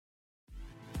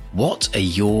What are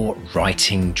your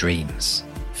writing dreams?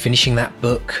 Finishing that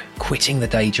book, quitting the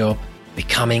day job,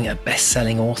 becoming a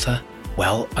best-selling author?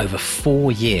 Well, over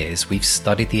 4 years, we've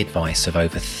studied the advice of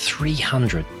over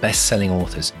 300 best-selling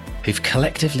authors who've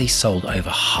collectively sold over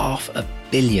 500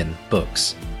 million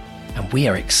books. And we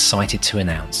are excited to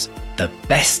announce the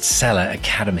Bestseller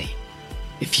Academy.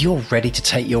 If you're ready to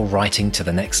take your writing to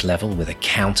the next level with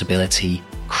accountability,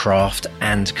 craft,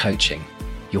 and coaching,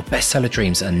 your bestseller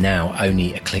dreams are now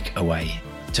only a click away.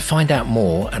 To find out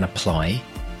more and apply,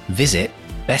 visit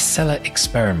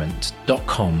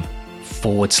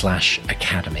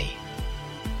bestsellerexperiment.com/academy.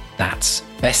 That's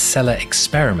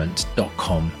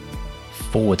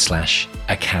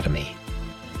bestsellerexperiment.com/academy.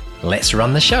 Let's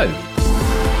run the show.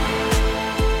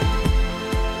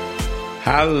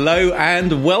 Hello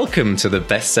and welcome to the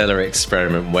Bestseller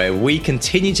Experiment, where we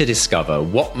continue to discover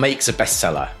what makes a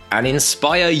bestseller and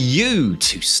inspire you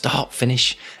to start,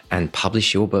 finish, and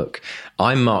publish your book.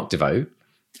 I'm Mark DeVoe.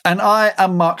 And I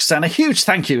am Mark Stan. A huge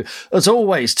thank you, as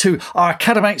always, to our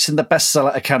academics in the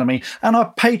Bestseller Academy and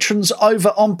our patrons over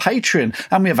on Patreon.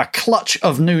 And we have a clutch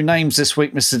of new names this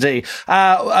week, Mr. D.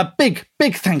 A big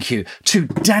thank you to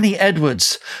Danny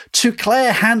Edwards, to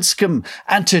Claire Hanscom,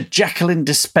 and to Jacqueline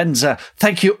Dispenza.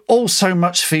 Thank you all so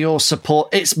much for your support.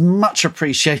 It's much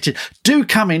appreciated. Do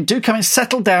come in,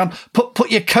 settle down, put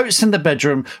your coats in the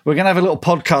bedroom. We're going to have a little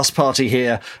podcast party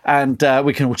here, and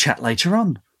we can all chat later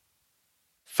on.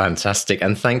 Fantastic.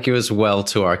 And thank you as well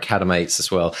to our academates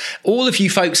as well. All of you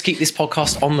folks keep this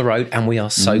podcast on the road, and we are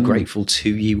so grateful to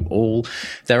you all.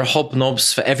 There are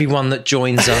hobnobs for everyone that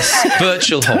joins us.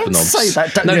 Virtual hobnobs. Say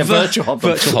that. Virtual hobnobs.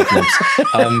 Virtual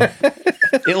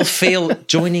hobnobs. It'll feel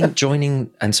joining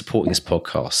and supporting this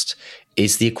podcast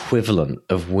is the equivalent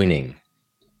of winning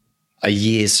a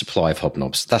year's supply of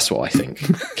hobnobs. That's what I think.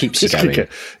 Keeps you going.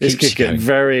 This could get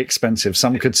very expensive.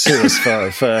 Some could sue us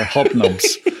for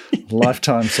hobnobs.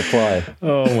 Lifetime supply.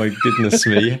 Oh my goodness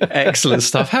me. Excellent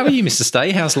stuff. How are you, Mr.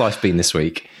 Stay? How's life been this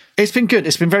week? It's been good.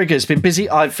 It's been very good. It's been busy.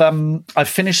 I've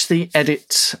finished the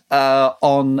edit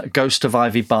on Ghost of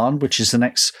Ivy Barn, which is the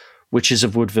next Witches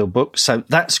of Woodville book. So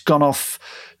that's gone off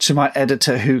to my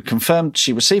editor, who confirmed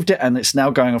she received it, and it's now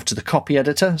going off to the copy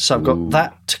editor. So I've got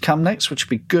that to come next, which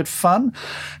will be good fun.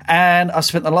 And I've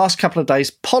spent the last couple of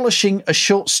days polishing a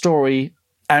short story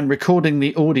and recording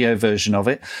the audio version of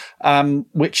it,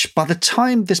 which by the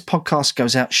time this podcast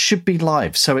goes out should be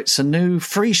live. So it's a new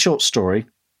free short story.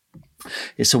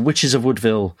 It's a Witches of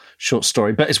Woodville short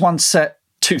story, but it's one set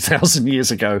 2,000 years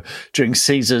ago during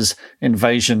Caesar's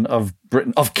invasion of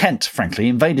Britain, of Kent, frankly,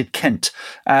 invaded Kent.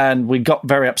 And we got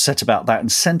very upset about that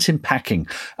and sent him packing.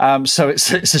 So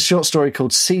it's a short story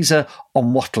called Caesar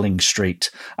on Watling Street.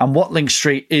 And Watling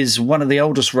Street is one of the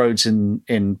oldest roads in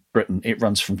Britain. It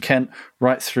runs from Kent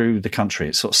right through the country.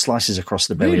 It sort of slices across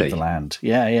the belly of the land.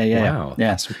 Yeah. Wow,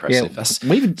 that's impressive.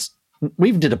 Yeah. We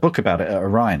even did a book about it at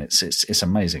Orion. It's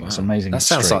amazing. Wow. It's amazing. That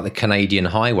sounds like the Canadian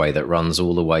highway that runs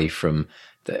all the way from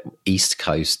the east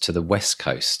coast to the west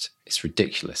coast. It's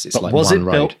ridiculous. It's like was one it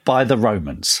road. Built by the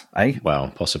Romans, eh?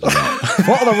 Well, possibly not.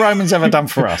 What have the Romans ever done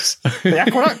for us? The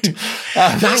aqueduct?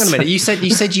 Hang on a minute. You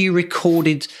said you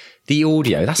recorded the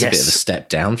audio. That's a bit of a step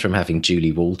down from having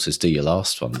Julie Walters do your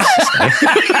last one.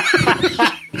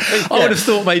 I would have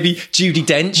thought maybe Judi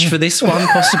Dench for this one,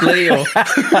 possibly. Or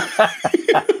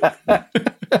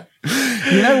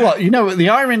You know what? The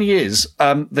irony is,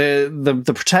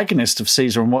 the protagonist of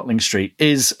Caesar on Watling Street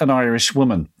is an Irish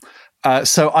woman.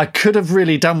 So I could have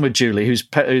really done with Julie, whose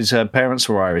parents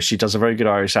were Irish. She does a very good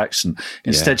Irish accent.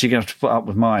 Instead, you're going to have to put up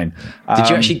with mine. Did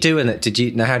you actually do it?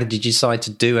 How did you decide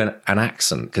to do an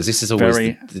accent? Because this is always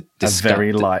a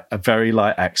very light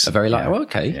accent. A very light. Oh,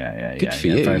 okay. Yeah. Good for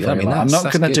you. Very, very I'm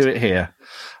not going to do it here.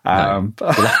 No,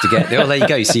 we'll have to get. Oh, there you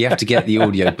go. So you have to get the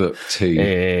audio book too.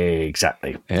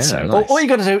 Exactly. Yeah, so nice. all you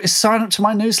got to do is sign up to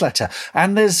my newsletter,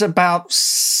 and there's about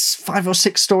 5 or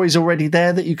 6 stories already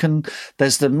there that you can.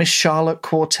 There's the Miss Charlotte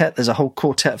quartet. There's a whole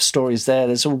quartet of stories there.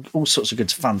 There's all sorts of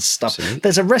good fun stuff. Absolutely.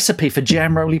 There's a recipe for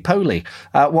jam roly poly.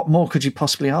 What more could you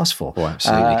possibly ask for? Oh,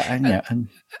 absolutely.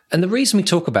 And the reason we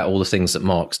talk about all the things that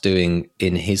Mark's doing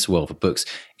in his world of books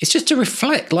is just to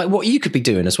reflect like what you could be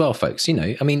doing as well, folks.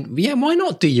 Why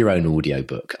not do your own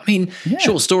audiobook?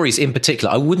 Short stories in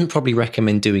particular, I wouldn't probably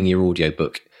recommend doing your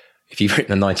audiobook if you've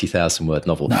written a 90,000 word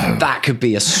novel. No. That could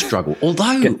be a struggle.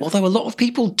 Although a lot of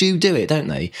people do it, don't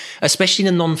they? Especially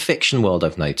in the non-fiction world,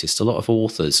 I've noticed a lot of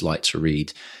authors like to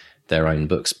read their own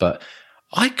books, but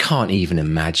I can't even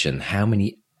imagine how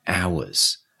many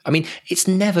hours. It's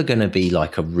never going to be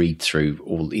like a read through.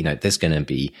 There's going to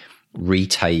be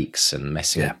retakes and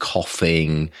messing up,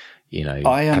 coughing.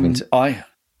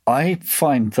 I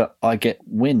find that I get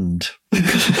wind. I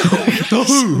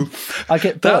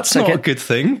get burps. That's not a good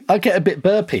thing. I get a bit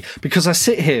burpy because I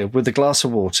sit here with a glass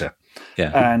of water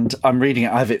and I'm reading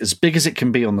it. I have it as big as it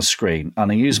can be on the screen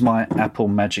and I use my Apple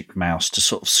Magic Mouse to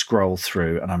sort of scroll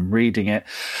through and I'm reading it.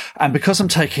 And because I'm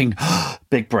taking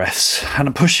big breaths and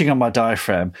I'm pushing on my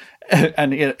diaphragm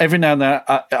and every now and then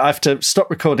I have to stop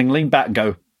recording, lean back and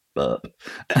go, burp.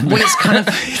 Well, it's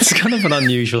kind of an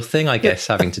unusual thing, I guess,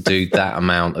 having to do that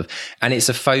amount of, and it's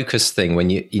a focus thing. When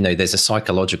you know, there's a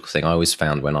psychological thing I always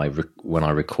found when I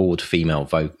record female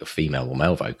or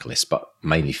male vocalists, but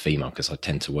mainly female because I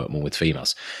tend to work more with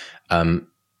females. As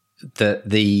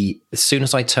soon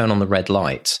as I turn on the red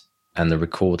light and the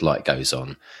record light goes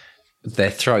on,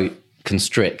 their throat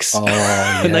constricts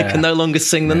and they can no longer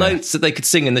sing the notes that they could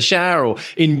sing in the shower or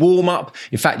in warm-up.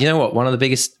 In fact, you know what, one of the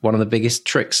biggest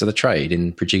tricks of the trade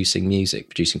in producing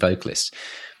vocalists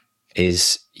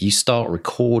is you start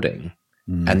recording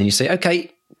and then you say,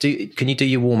 okay, can you do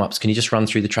your warm-ups, can you just run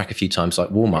through the track a few times like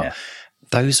warm-up?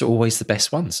 Those are always the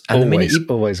best ones. And the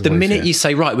minute you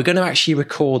say, right, we're going to actually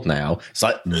record now, it's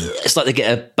like they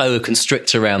get a boa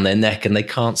constrictor around their neck and they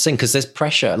can't sing because there's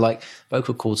pressure, like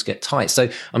vocal cords get tight. So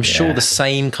I'm sure the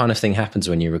same kind of thing happens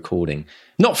when you're recording.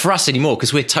 Not for us anymore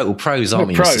because we're total pros, aren't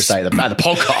we? Used to say that about the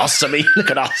podcast. I mean,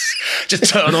 look at us. Just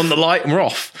turn on the light and we're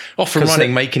off and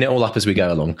running, making it all up as we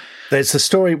go along. There's the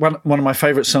story, one of my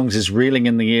favourite songs is Reeling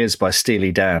in the Years by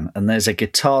Steely Dan, and there's a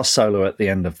guitar solo at the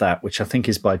end of that, which I think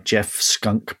is by Jeff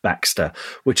Skunk Baxter,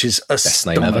 which is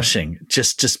astonishing.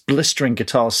 Just blistering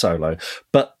guitar solo.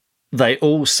 But they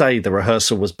all say the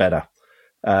rehearsal was better.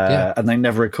 And they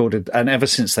never recorded, and ever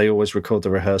since they always record the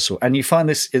rehearsal. And you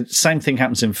find same thing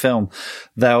happens in film.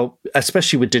 They'll,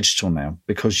 especially with digital now,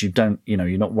 because you're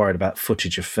not worried about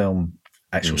footage of film,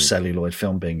 actual celluloid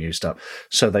film being used up.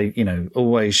 So they,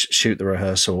 always shoot the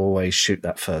rehearsal, always shoot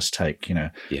that first take,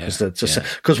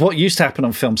 because what used to happen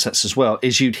on film sets as well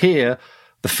is you'd hear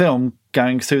the film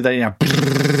going through there,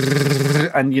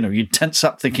 and you'd tense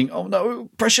up thinking, oh no,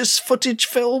 precious footage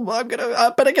film, I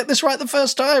better get this right the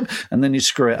first time, and then you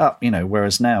screw it up,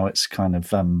 whereas now it's kind of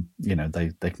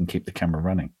they can keep the camera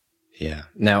running.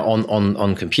 Now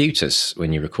on computers,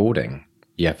 when you're recording,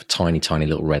 you have a tiny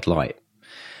little red light.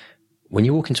 When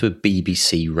you walk into a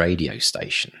BBC radio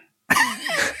station,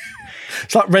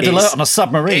 it's like red alert on a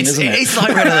submarine, isn't it? It's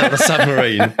like red alert on a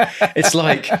submarine. It's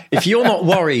like, if you're not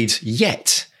worried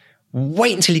yet,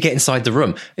 wait until you get inside the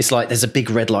room. It's like there's a big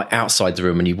red light outside the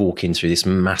room and you walk in through this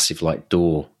massive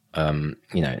door,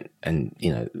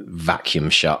 vacuum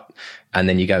shut. And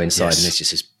then you go inside and there's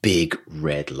just this big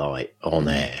red light on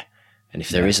air. And if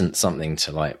there isn't something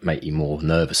to make you more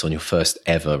nervous on your first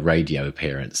ever radio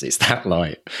appearance, it's that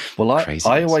light. Well,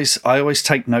 I always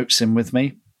take notes in with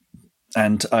me.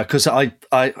 And because I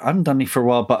haven't done any for a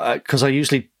while, but because I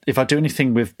usually, if I do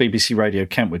anything with BBC Radio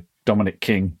Kent with Dominic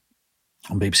King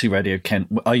on BBC Radio Kent,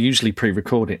 I usually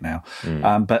pre-record it now.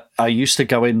 But I used to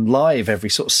go in live every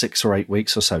sort of 6 or 8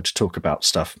 weeks or so to talk about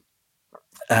stuff.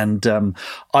 And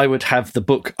I would have the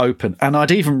book open and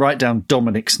I'd even write down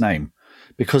Dominic's name.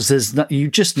 Because you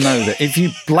just know that if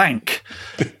you blank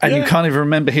and you can't even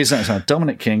remember his name, so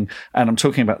Dominic King, and I'm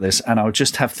talking about this, and I would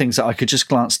just have things that I could just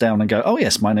glance down and go, oh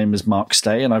yes, my name is Mark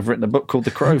Stay, and I've written a book called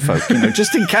The Crow Folk,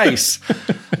 just in case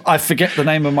I forget the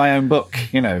name of my own book,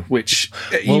 which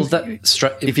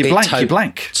if you blank, you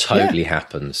blank. Totally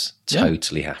happens.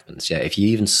 Totally happens. Yeah, if you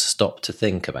even stop to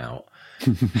think about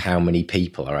how many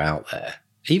people are out there.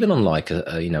 Even on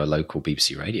a local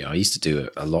BBC radio, I used to do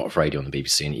a lot of radio on the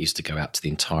BBC, and it used to go out to the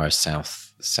entire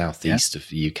southeast of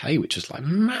the UK, which was like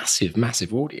massive,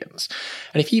 massive audience.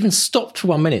 And if you even stopped for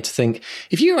 1 minute to think,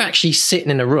 if you were actually sitting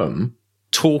in a room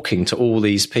talking to all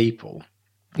these people,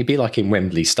 you'd be like in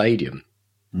Wembley Stadium.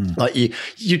 Like you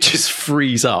just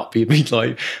freeze up. You'd be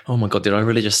like, oh my God, did I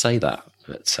really just say that?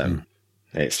 But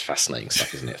it's fascinating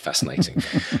stuff, isn't it? Fascinating.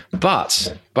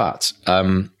 But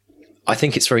I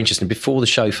think it's very interesting. Before the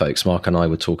show, folks, Mark and I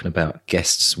were talking about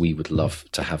guests we would love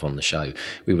to have on the show.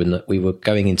 We were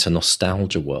going into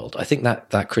nostalgia world. I think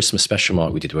that Christmas special,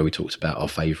 Mark, we did where we talked about our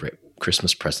favourite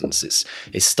Christmas presents.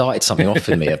 It started something off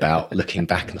in me about looking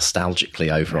back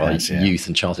nostalgically over our youth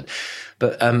and childhood.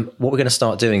 But what we're going to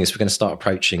start doing is we're going to start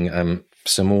approaching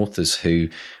some authors who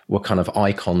were kind of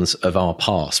icons of our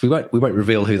past. We won't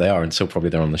reveal who they are until probably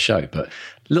they're on the show, but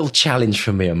a little challenge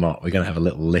from me and Mark. We're going to have a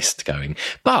little list going,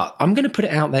 but I'm going to put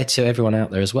it out there to everyone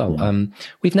out there as well.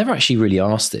 We've never actually really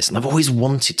asked this, and I've always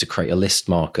wanted to create a list,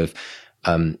 Mark, of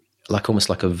like almost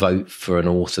like a vote for an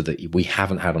author that we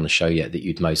haven't had on the show yet that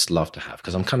you'd most love to have?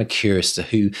 Because I'm kind of curious to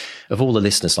who of all the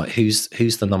listeners, like who's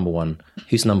the number one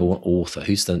author,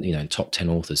 who's the top 10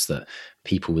 authors that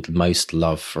people would most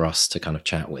love for us to kind of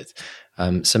chat with.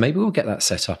 So maybe we'll get that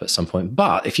set up at some point.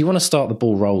 But if you want to start the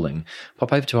ball rolling,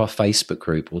 pop over to our Facebook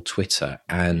group or Twitter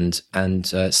and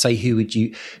say who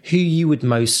you would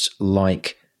most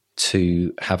like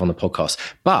to have on the podcast.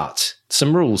 But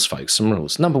some rules, folks, some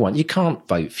rules. Number one, you can't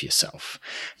vote for yourself.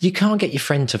 You can't get your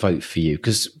friend to vote for you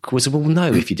because we'll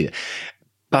know if you do.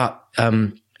 But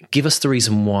give us the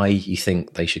reason why you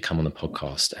think they should come on the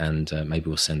podcast, and maybe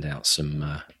we'll send out some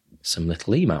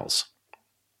little emails.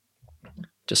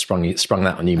 Just sprung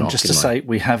that on you, Mark. Just to say,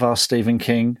 we have our Stephen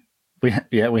King. We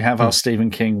have our Stephen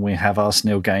King. We have our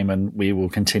Neil Gaiman. We will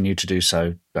continue to do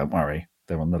so. Don't worry.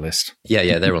 They're on the list.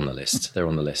 Yeah, they're on the list. They're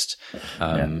on the list.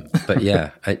 But yeah,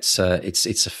 it's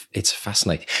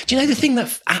fascinating. Do you know the thing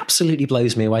that absolutely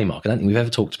blows me away, Mark? I don't think we've ever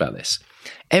talked about this.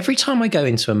 Every time I go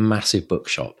into a massive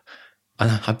bookshop,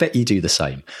 and I bet you do the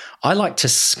same, I like to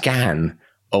scan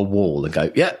a wall and go,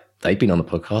 yeah, they've been on the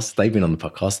podcast. They've been on the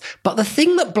podcast. But the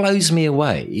thing that blows me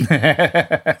away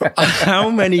are how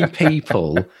many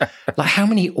people, like how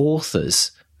many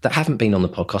authors that haven't been on the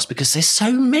podcast, because there's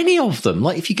so many of them.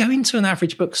 Like if you go into an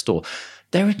average bookstore,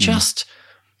 there are just,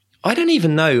 I don't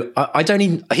even know. I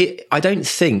don't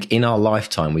think in our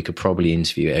lifetime we could probably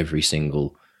interview every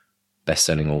single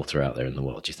best-selling author out there in the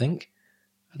world. Do you think?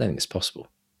 I don't think it's possible.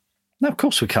 No, of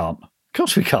course we can't. Of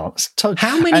course we can't.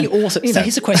 How many authors? So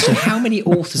here's a question: how many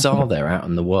authors are there out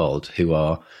in the world who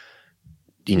are,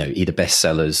 either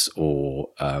bestsellers or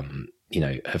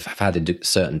have had a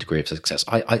certain degree of success?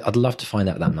 I'd love to find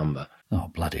out that number.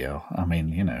 Oh bloody hell! I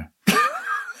mean,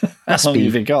 how long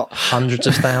have you got? Hundreds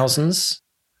of thousands.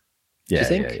 Yeah,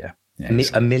 do you think?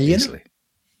 Yeah. A million? Easily.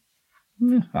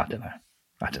 I don't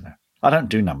know. I don't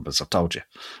do numbers. I told you.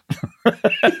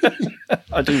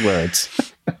 I do words.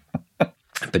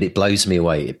 But it blows me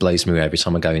away. It blows me away every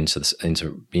time I go I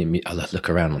look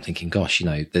around. I'm thinking, gosh,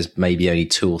 there's maybe only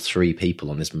 2 or 3 people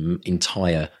on this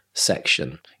entire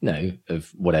section,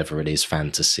 of whatever it is,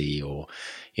 fantasy or,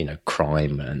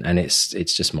 crime. And it's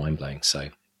just mind blowing. So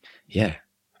yeah,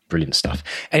 brilliant stuff.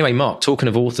 Anyway, Mark, talking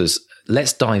of authors,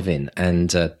 let's dive in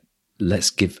and let's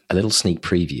give a little sneak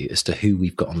preview as to who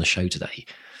we've got on the show today.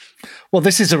 Well,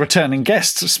 this is a returning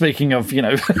guest, speaking of,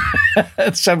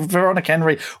 so Veronica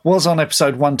Henry was on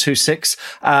episode 126,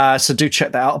 so do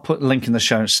check that out. I'll put a link in the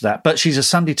show notes to that. But she's a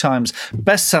Sunday Times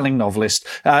best-selling novelist.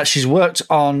 She's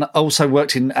also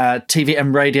worked in TV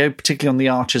and radio, particularly on The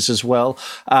Archers as well,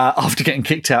 after getting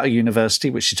kicked out of university,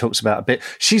 which she talks about a bit.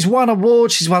 She's won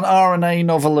awards. She's won R&A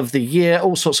Novel of the Year,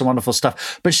 all sorts of wonderful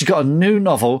stuff. But she's got a new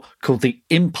novel called The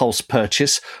Impulse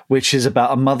Purchase, which is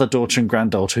about a mother, daughter and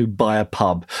granddaughter who buy a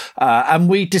pub. And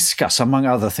we discuss, among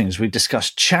other things,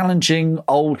 challenging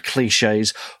old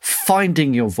cliches,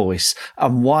 finding your voice,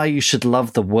 and why you should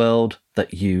love the world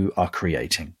that you are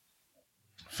creating.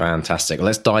 Fantastic.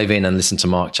 Let's dive in and listen to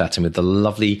Mark chatting with the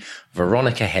lovely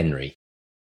Veronica Henry.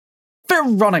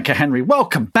 Veronica Henry,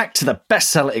 welcome back to the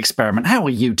Bestseller Experiment. How are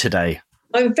you today?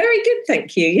 I'm very good,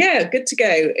 thank you. Yeah, good to go.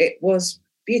 It was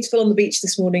beautiful on the beach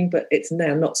this morning, but it's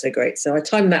now not so great, so I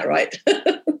timed that right.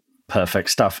 Perfect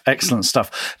stuff. Excellent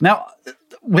stuff. Now,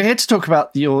 we're here to talk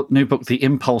about your new book, The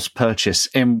Impulse Purchase,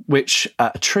 in which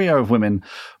a trio of women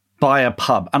buy a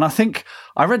pub. And I think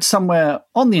I read somewhere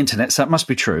on the internet, so it must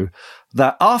be true,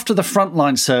 that after the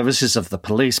frontline services of the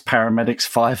police, paramedics,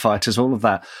 firefighters, all of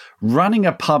that, running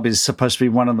a pub is supposed to be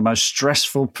one of the most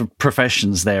stressful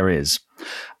professions there is.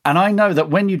 And I know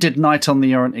that when you did Night on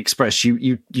the Orient Express,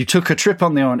 you took a trip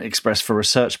on the Orient Express for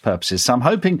research purposes. So I'm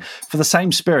hoping for the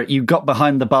same spirit you got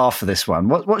behind the bar for this one.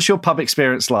 What's your pub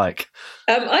experience like?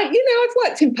 I've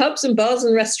worked in pubs and bars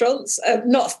and restaurants,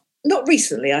 not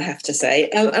recently, I have to say.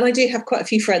 And I do have quite a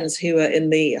few friends who are in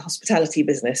the hospitality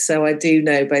business. So I do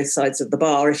know both sides of the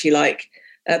bar, if you like.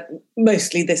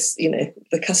 Mostly this,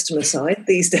 the customer side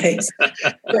these days.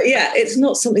 But yeah, it's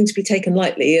not something to be taken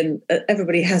lightly. And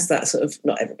everybody has that sort of,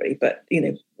 not everybody, but,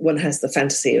 one has the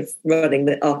fantasy of running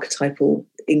the archetypal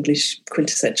English,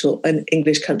 quintessential and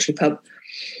English country pub.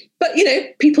 But,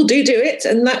 people do it.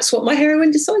 And that's what my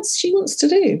heroine decides she wants to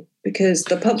do, because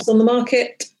the pub's on the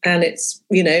market and it's,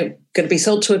 going to be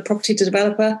sold to a property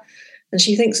developer. And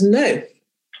she thinks, no,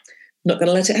 not going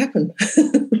to let it happen.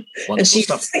 And she's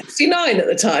 69 at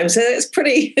the time, so it's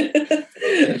pretty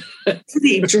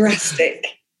drastic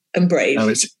and brave.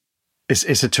 No,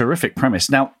 it's a terrific premise.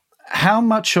 Now, how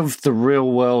much of the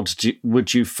real world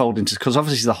would you fold into? Because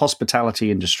obviously the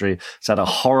hospitality industry has had a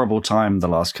horrible time the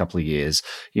last couple of years.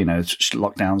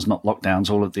 Lockdowns, not lockdowns,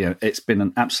 all of the. It's been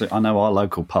an absolute. I know our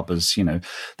local pubbers.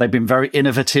 They've been very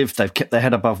innovative. They've kept their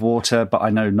head above water, but I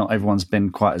know not everyone's been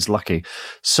quite as lucky.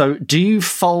 So, do you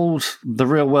fold the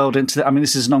real world into that? I mean,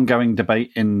 this is an ongoing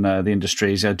debate in the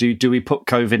industries. Do we put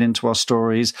COVID into our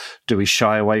stories? Do we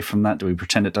shy away from that? Do we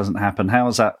pretend it doesn't happen? How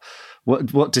is that?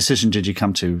 What decision did you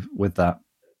come to with that?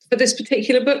 For this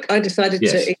particular book, I decided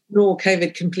to ignore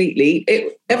COVID completely.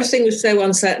 Everything was so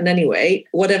uncertain anyway.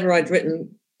 Whatever I'd written,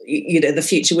 the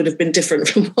future would have been different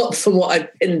from what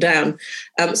I'd pinned down.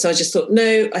 So I just thought,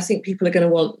 no, I think people are going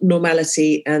to want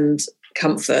normality and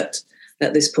comfort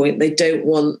at this point. They don't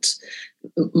want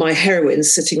my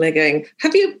heroines sitting there going,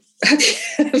 have you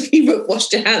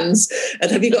washed your hands and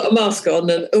have you got a mask on?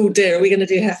 And oh dear, are we going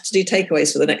to have to do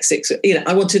takeaways for the next 6 weeks?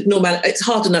 I wanted normal. It's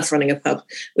hard enough running a pub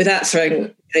without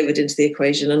throwing COVID into the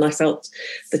equation, and I felt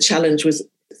the challenge was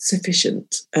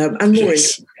sufficient and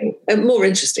more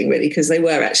interesting really, because they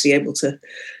were actually able to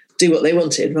do what they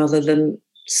wanted rather than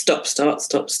stop, start.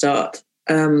 So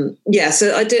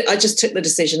I just took the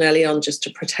decision early on just to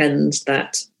pretend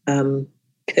that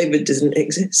COVID doesn't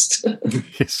exist.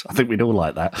 Yes, I think we'd all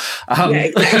like that. Yeah,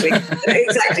 exactly.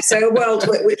 Exactly. So a world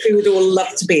which we would all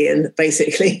love to be in,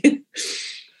 basically.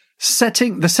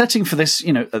 The setting for this,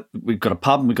 we've got a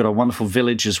pub and we've got a wonderful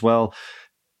village as well.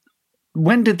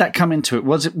 When did that come into it?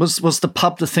 Was the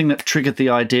pub the thing that triggered the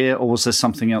idea, or was there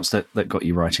something else that got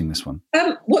you writing this one?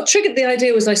 What triggered the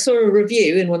idea was I saw a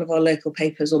review in one of our local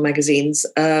papers or magazines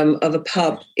of a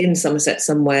pub in Somerset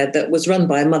somewhere that was run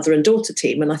by a mother and daughter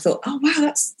team, and I thought, oh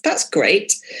wow, that's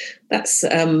great. That's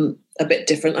a bit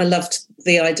different. I loved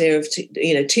the idea of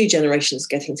two generations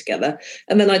getting together,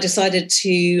 and then I decided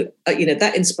to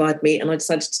that inspired me, and I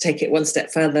decided to take it one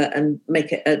step further and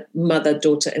make it a mother,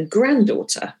 daughter, and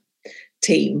granddaughter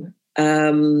team,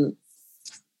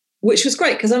 which was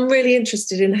great because I'm really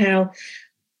interested in how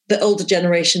the older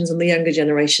generations and the younger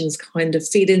generations kind of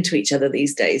feed into each other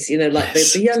these days.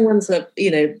 The young ones are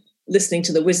listening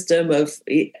to the wisdom of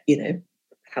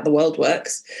how the world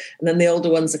works, and then the older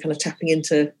ones are kind of tapping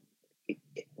into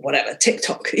whatever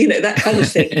TikTok, that kind of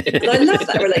thing. And I love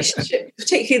that relationship,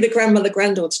 particularly the grandmother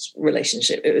granddaughter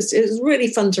relationship. It was really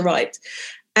fun to write,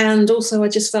 and also I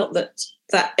just felt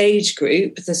that age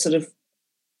group, the sort of,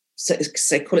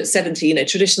 say call it 70,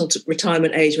 traditional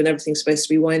retirement age when everything's supposed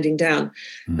to be winding down.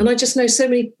 And I just know so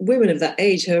many women of that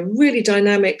age who are really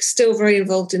dynamic, still very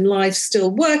involved in life,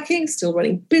 still working, still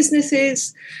running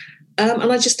businesses.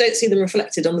 And I just don't see them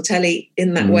reflected on the telly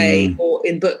in that way or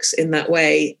in books in that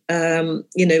way.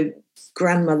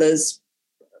 Grandmothers,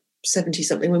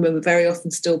 70-something women were very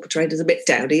often still portrayed as a bit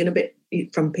dowdy and a bit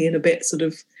frumpy and a bit sort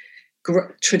of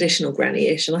traditional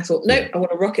granny-ish. And I thought, no, I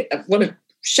want to rock it. I want to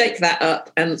shake that up.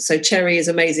 And so Cherry is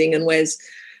amazing and wears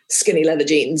skinny leather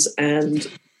jeans and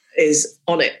is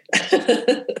on it.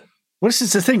 Well, this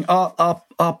is the thing. Our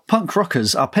punk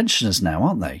rockers are pensioners now,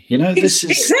 aren't they?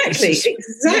 Exactly.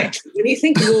 When you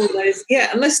think of all those,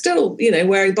 and they're still,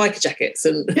 wearing biker jackets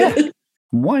and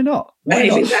why not?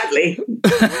 Exactly.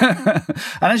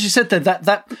 And as you said,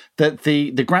 that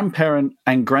the grandparent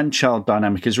and grandchild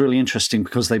dynamic is really interesting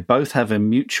because they both have a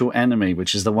mutual enemy,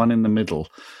 which is the one in the middle.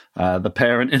 The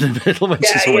parent in the middle,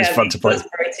 which is always fun to play.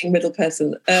 Exasperating middle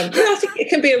person. I think it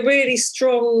can be a really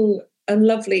strong and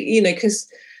lovely, because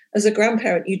as a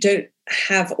grandparent, you don't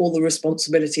have all the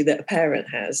responsibility that a parent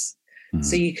has.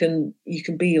 So you can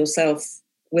be yourself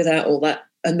without all that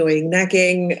annoying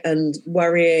nagging and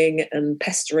worrying and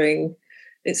pestering.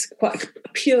 It's quite a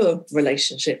pure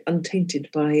relationship, untainted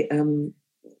by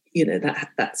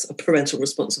that's a parental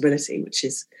responsibility, which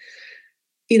is,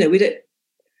 we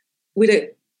don't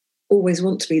always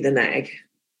want to be the nag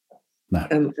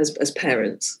as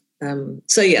parents.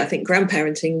 I think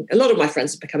grandparenting, a lot of my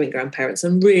friends are becoming grandparents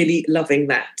and really loving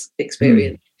that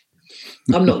experience.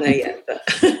 I'm not there yet, but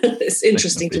it's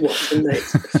interesting to watch and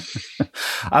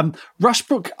note.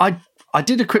 Rushbrook, I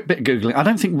did a quick bit of Googling. I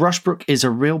don't think Rushbrook is a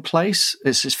real place.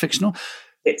 It's fictional.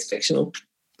 It's fictional.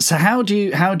 So how do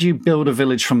you build a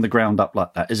village from the ground up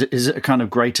like that? Is it a kind of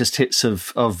greatest hits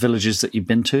of villages that you've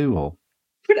been to, or?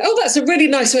 Oh, that's a really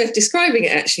nice way of describing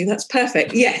it, actually. That's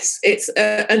perfect. Yes, it's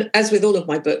and as with all of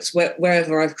my books,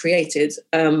 wherever I've created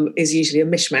is usually a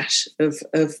mishmash of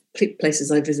places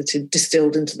I visited,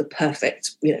 distilled into the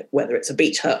perfect, whether it's a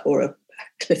beach hut or a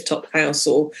clifftop house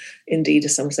or indeed a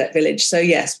Somerset village. So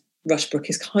yes, Rushbrook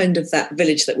is kind of that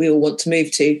village that we all want to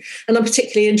move to. And I'm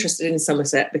particularly interested in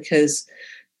Somerset because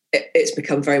it's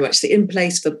become very much the in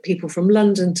place for people from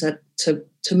London to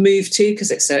move to,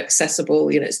 because it's so accessible.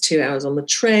 It's 2 hours on the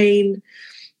train.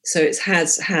 So it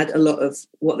has had a lot of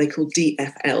what they call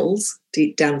DFLs,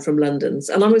 deep down from London's.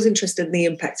 And I was interested in the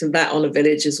impact of that on a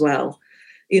village as well.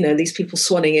 These people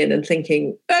swanning in and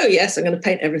thinking, oh, yes, I'm going to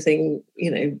paint everything,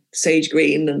 sage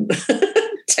green and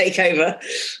take over.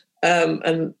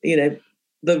 And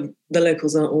the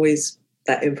locals aren't always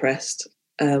that impressed.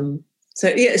 So,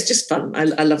 yeah, it's just fun.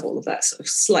 I love all of that sort of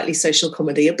slightly social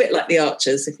comedy, a bit like The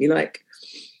Archers, if you like.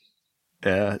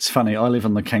 Yeah, it's funny. I live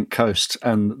on the Kent coast,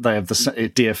 and they have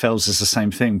DFLs is the same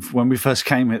thing. When we first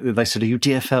came, they said, "Are you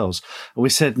DFLs?" We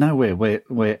said, "No, we're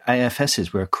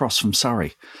AFSs. We're across from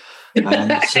Surrey."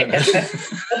 That's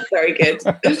very good.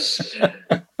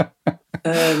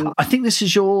 I think this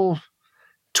is your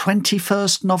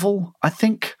 21st novel. I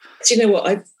think. Do you know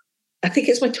what? I think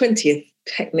it's my 20th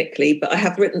technically, but I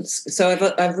have written. So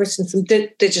I've written some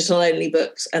digital only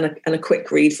books and a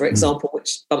quick read, for example,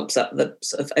 which bumps up the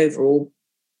sort of overall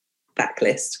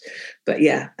backlist. But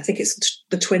yeah, I think it's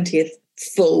the 20th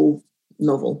full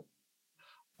novel.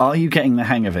 Are you getting the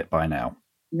hang of it by now?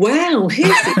 Wow, here's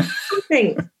the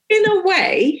thing. In a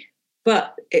way,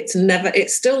 but it's not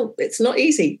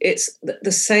easy. It's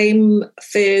the same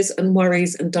fears and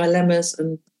worries and dilemmas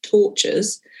and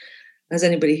tortures, as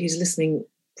anybody who's listening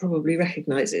probably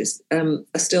recognises, are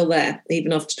still there,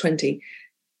 even after 20.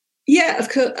 Yeah, of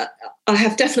course, I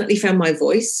have definitely found my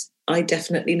voice. I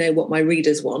definitely know what my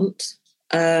readers want.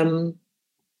 And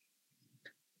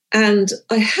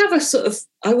I have a sort of,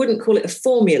 I wouldn't call it a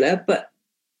formula, but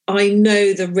I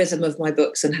know the rhythm of my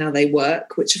books and how they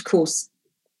work, which of course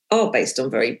are based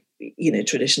on very,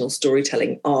 traditional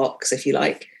storytelling arcs, if you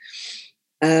like.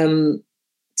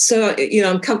 So,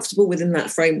 I'm comfortable within that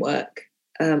framework,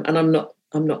 and I'm not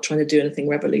trying to do anything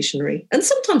revolutionary. And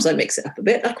sometimes I mix it up a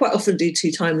bit. I quite often do 2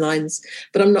 timelines,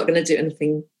 but I'm not going to do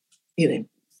anything,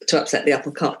 to upset the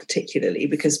apple cart particularly,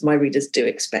 because my readers do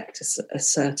expect a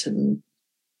certain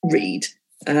read.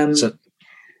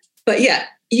 But yeah,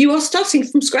 you are starting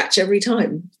from scratch every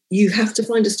time. You have to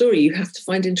find a story. You have to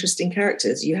find interesting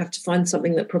characters. You have to find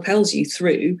something that propels you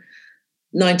through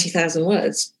 90,000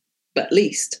 words, at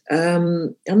least.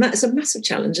 And that is a massive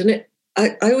challenge. And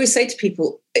I always say to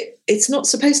people, it's not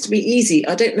supposed to be easy.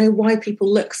 I don't know why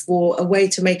people look for a way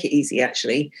to make it easy,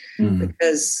 actually,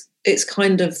 because it's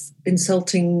kind of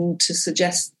insulting to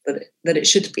suggest that it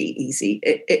should be easy.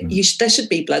 There should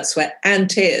be blood, sweat, and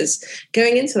tears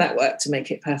going into that work to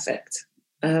make it perfect.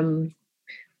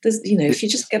 If you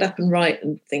just get up and write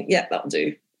and think, yeah, that'll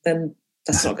do, then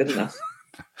that's not good enough.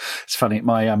 It's funny.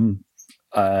 My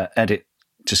edit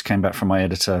just came back from my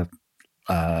editor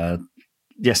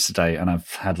yesterday, and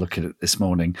I've had a look at it this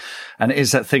morning, and it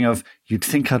is that thing of, you'd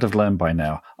think I'd have learned by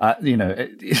now.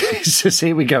 It's just,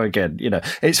 here we go again.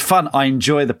 It's fun. I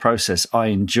enjoy the process. I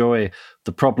enjoy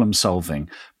the problem solving,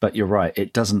 but you're right.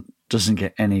 It doesn't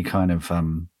get any kind of,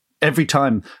 every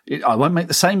time I won't make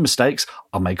the same mistakes.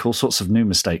 I'll make all sorts of new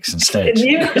mistakes instead.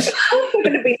 It's also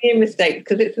going to be new mistakes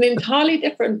because it's an entirely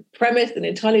different premise, an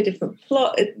entirely different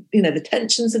plot. The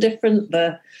tensions are different.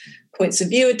 The points of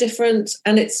view are different.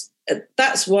 And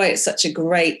that's why it's such a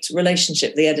great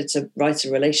relationship, the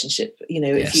editor-writer relationship.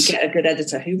 If you get a good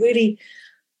editor who really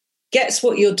gets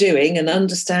what you're doing and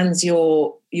understands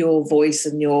your voice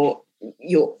and your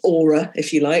aura,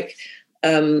 if you like,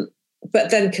 but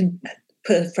then can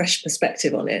put a fresh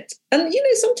perspective on it. And,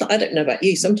 sometimes, I don't know about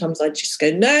you, sometimes I just go,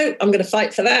 no, I'm going to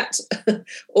fight for that.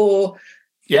 Or...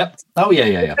 Yep. Oh,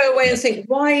 yeah. Go away and think,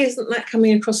 why isn't that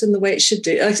coming across in the way it should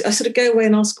do? I sort of go away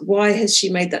and ask, why has she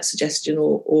made that suggestion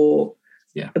or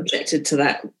objected to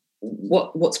that?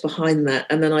 What's behind that?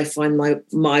 And then I find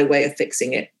my way of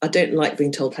fixing it. I don't like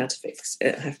being told how to fix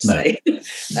it, I have to say,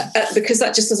 because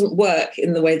that just doesn't work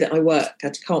in the way that I work.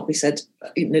 It can't be said,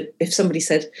 if somebody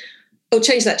said, oh,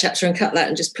 change that chapter and cut that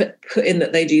and just put in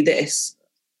that they do this,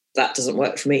 that doesn't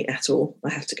work for me at all. I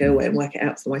have to go away and work it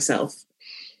out for myself.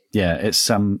 Yeah, it's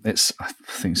I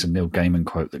think it's a Neil Gaiman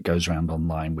quote that goes around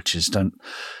online, which is, don't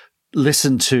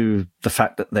listen to the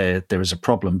fact that there is a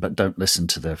problem, but don't listen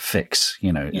to the fix.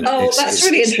 That's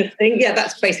really interesting. Yeah,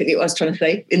 that's basically what I was trying to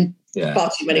say in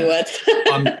far too many words.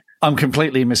 I'm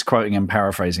completely misquoting and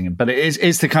paraphrasing him, but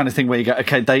it's the kind of thing where you go,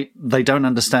 okay, they don't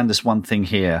understand this one thing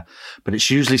here, but it's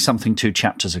usually something 2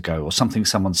 chapters ago, or something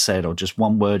someone said, or just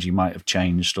one word you might have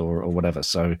changed, or whatever.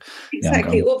 So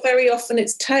exactly. Or very often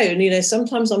it's tone.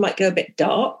 Sometimes I might go a bit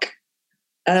dark,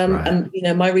 and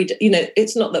my reader.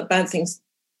 It's not that bad things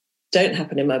don't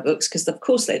happen in my books, because of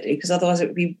course they do. Because otherwise, it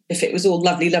would be, if it was all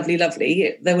lovely, lovely,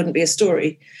 lovely, there wouldn't be a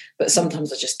story. But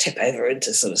sometimes I just tip over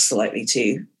into sort of slightly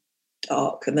too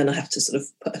dark, and then I have to sort of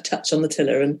put a touch on the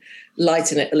tiller and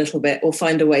lighten it a little bit, or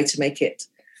find a way to make it,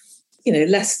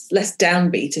 less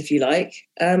downbeat, if you like.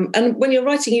 And when you're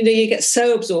writing, you get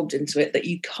so absorbed into it that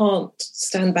you can't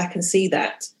stand back and see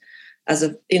that as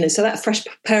so that fresh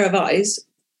pair of eyes,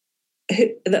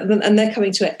 and they're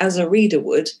coming to it as a reader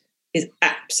would, is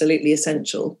absolutely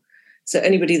essential. So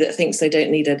anybody that thinks they don't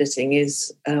need editing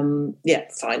is,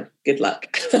 fine. Good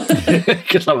luck.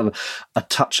 Good luck with it. A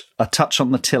touch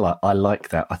on the tiller. I like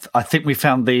that. I think we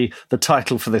found the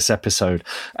title for this episode.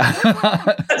 Touch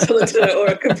on the tiller, or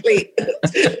a complete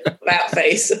about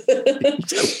face.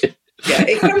 Yeah,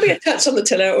 it can be a touch on the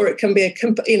tiller, or it can be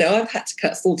I've had to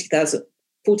cut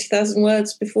 40,000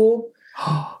 words before.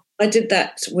 I did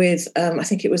that with, I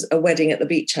think it was a wedding at the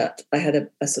beach hut. I had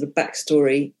a sort of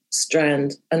backstory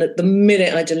strand, and at the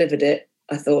minute I delivered it,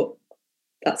 I thought,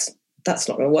 that's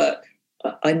not going to work.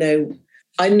 I know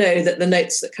that the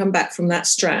notes that come back from that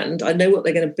strand, I know what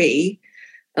they're going to be,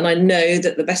 and I know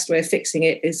that the best way of fixing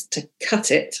it is to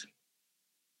cut it,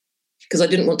 because I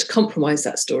didn't want to compromise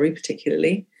that story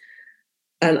particularly.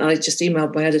 And I just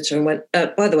emailed my editor and went,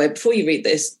 by the way, before you read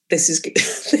this has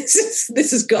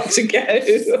got to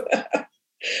go,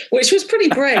 which was pretty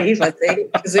brave, I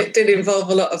think, because it did involve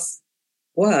a lot of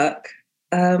work.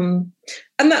 And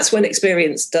that's when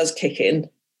experience does kick in,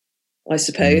 I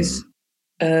suppose.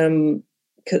 And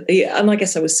I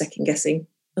guess I was second guessing,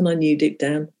 and I knew deep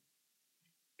down.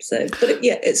 So, but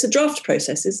it's a draft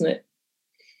process, isn't it?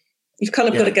 You've kind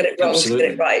of got to get it wrong to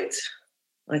get it right,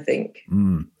 I think.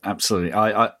 Absolutely.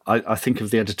 I think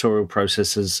of the editorial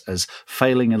process as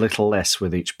failing a little less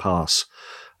with each pass.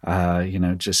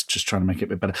 Just trying to make it a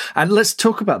bit better. And let's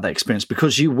talk about that experience,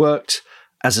 because you worked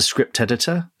as a script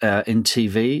editor in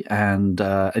TV and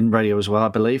in radio as well, I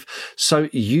believe. So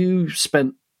you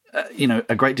spent,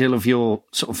 a great deal of your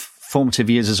sort of formative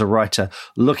years as a writer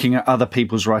looking at other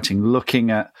people's writing,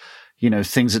 looking at,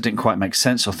 things that didn't quite make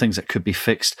sense or things that could be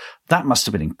fixed. That must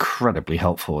have been incredibly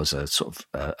helpful as a sort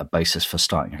of a basis for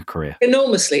starting a career.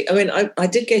 Enormously. I mean, I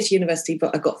did go to university,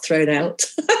 but I got thrown out.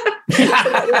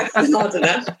 Hard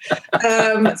enough.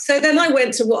 So then I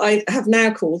went to what I have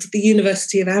now called the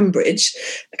University of Ambridge,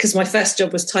 because my first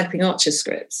job was typing Archer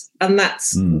scripts. And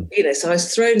that's, so I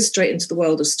was thrown straight into the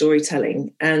world of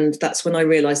storytelling. And that's when I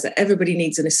realised that everybody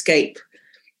needs an escape.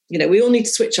 We all need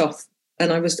to switch off.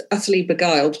 And I was utterly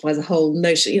beguiled by the whole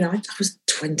notion. I was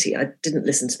 20. I didn't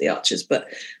listen to the Archers. But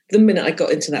the minute I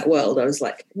got into that world, I was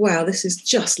like, wow, this is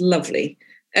just lovely.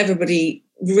 Everybody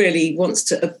really wants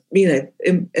to,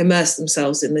 immerse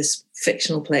themselves in this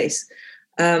fictional place.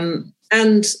 And,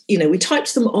 we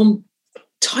typed them on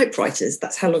typewriters.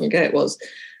 That's how long ago it was.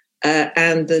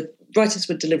 And the writers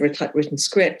would deliver a typewritten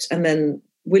script. And then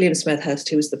William Smethurst,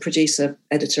 who was the producer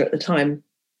editor at the time,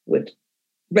 would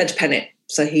red pen it.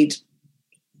 So he'd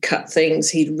cut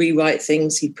things, he'd rewrite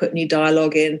things, he'd put new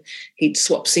dialogue in, he'd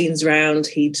swap scenes around,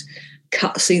 he'd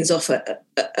cut scenes off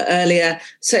earlier.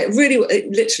 So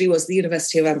it literally was the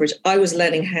University of Ambridge. I was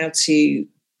learning how to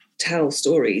tell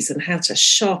stories and how to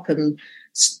sharpen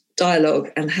dialogue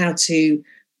and how to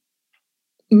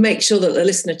make sure that the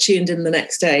listener tuned in the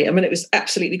next day. I mean, it was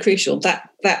absolutely crucial. That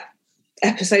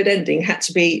episode ending had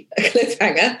to be a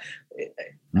cliffhanger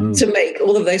to make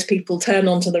all of those people turn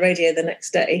onto the radio the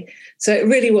next day. So it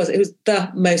was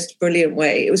the most brilliant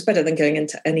way. It was better than going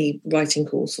into any writing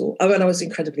course. I was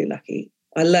incredibly lucky.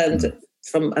 I learned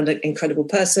from an incredible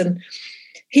person.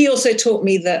 He also taught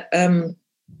me that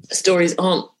stories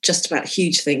aren't just about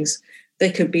huge things. They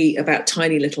could be about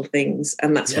tiny little things,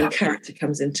 and that's when character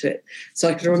comes into it. So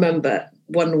I can remember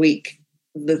one week,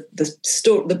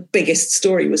 the biggest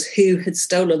story was who had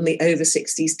stolen the over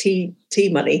 60s tea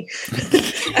money.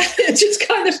 It just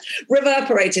kind of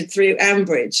reverberated through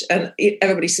Ambridge, and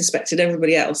everybody suspected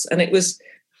everybody else. And it was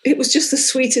just the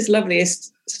sweetest,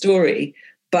 loveliest story,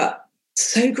 but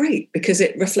so great because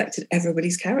it reflected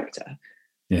everybody's character.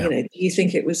 Yeah. Do you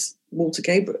think it was Walter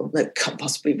Gabriel? No, it can't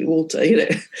possibly be Walter,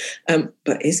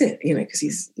 but is it? Because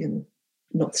he's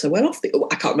not so well off.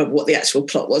 I can't remember what the actual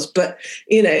plot was, but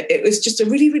it was just a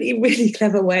really, really, really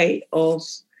clever way of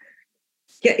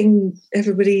getting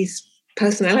everybody's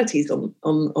personalities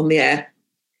on the air.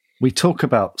 We talk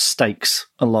about stakes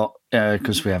a lot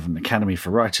because we have an Academy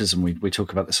for Writers, and we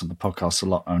talk about this on the podcast a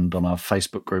lot and on our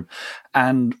Facebook group.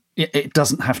 And it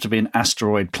doesn't have to be an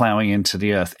asteroid ploughing into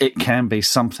the earth. It can be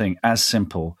something as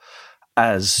simple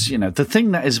as, the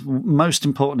thing that is most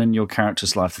important in your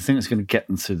character's life, the thing that's going to get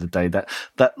them through the day, that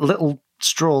little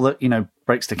straw that,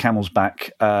 breaks the camel's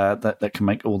back, that can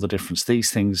make all the difference.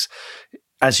 These things,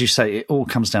 as you say, it all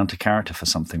comes down to character for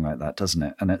something like that, doesn't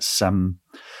it? And it's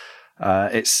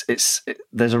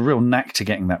There's a real knack to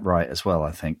getting that right as well,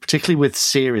 I think, particularly with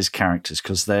series characters,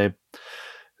 because there's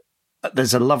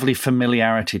a lovely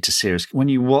familiarity to series. When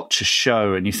you watch a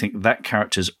show and you think that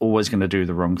character's always going to do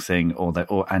the wrong thing,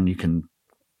 and you can,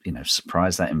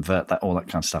 surprise that, invert that, all that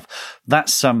kind of stuff.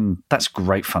 That's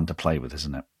great fun to play with,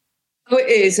 isn't it? Oh, it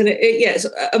is, and it's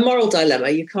a moral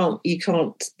dilemma. You can't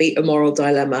beat a moral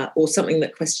dilemma or something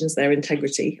that questions their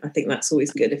integrity. I think that's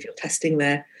always good if you're testing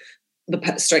the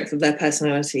strength of their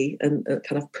personality and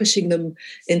kind of pushing them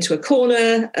into a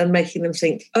corner and making them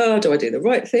think, oh, do I do the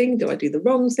right thing? Do I do the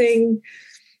wrong thing?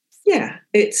 Yeah,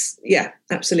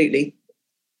 absolutely.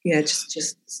 Yeah,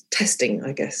 just testing,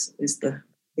 I guess, is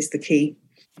the key.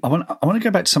 I want to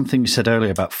go back to something you said earlier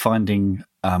about finding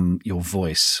your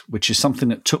voice, which is something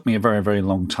that took me a very, very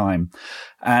long time.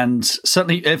 And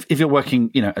certainly if you're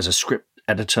working, as a script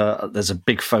editor, there's a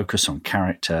big focus on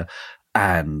character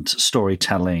and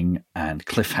storytelling and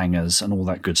cliffhangers and all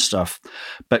that good stuff.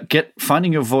 But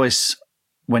finding your voice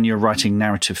when you're writing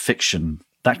narrative fiction,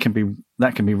 that can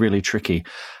be really tricky.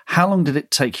 How long did it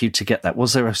take you to get that?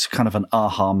 Was there a kind of an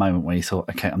aha moment where you thought,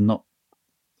 okay,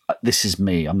 this is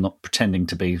me, I'm not pretending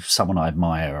to be someone I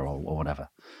admire or whatever?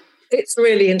 It's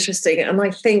really interesting. And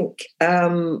I think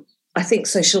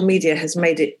social media has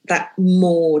made it that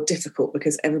more difficult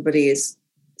because everybody is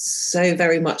so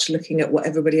very much looking at what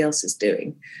everybody else is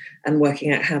doing and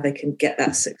working out how they can get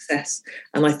that success.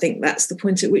 And I think that's the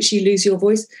point at which you lose your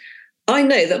voice. I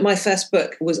know that my first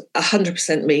book was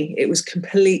 100% me. It was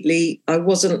completely, I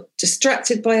wasn't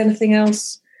distracted by anything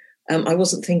else. I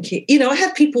wasn't thinking, I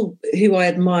had people who I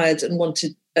admired and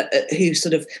wanted, who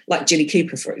sort of, like Jilly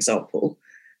Cooper, for example,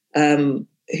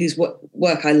 whose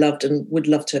work I loved and would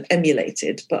love to have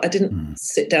emulated, but I didn't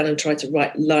sit down and try to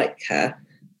write like her.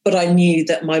 But I knew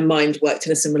that my mind worked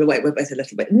in a similar way. We're both a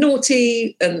little bit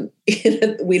naughty, and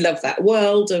we love that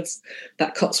world of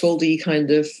that Cotswoldy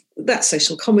kind of, that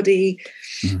social comedy.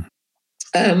 So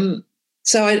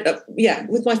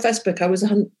with my first book, I was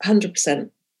 100%.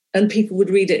 And people would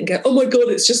read it and go, oh my God,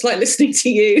 it's just like listening to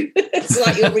you. It's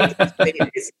like you're reading to me.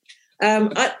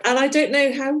 And I don't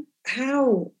know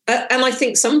how. And I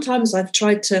think sometimes I've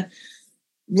tried to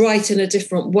write in a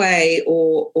different way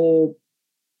or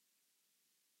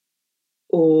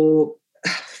go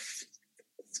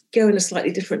in a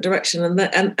slightly different direction. And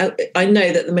I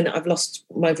know that the minute I've lost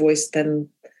my voice, then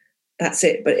that's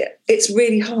it. But it's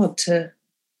really hard to.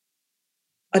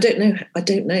 I don't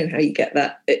know how you get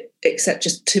that, except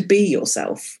just to be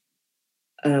yourself,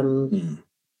 I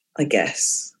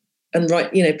guess, and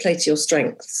play to your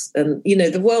strengths. And,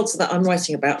 the worlds that I'm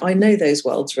writing about, I know those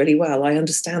worlds really well. I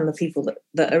understand the people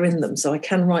that are in them, so I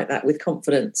can write that with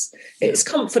confidence. It's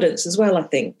confidence as well, I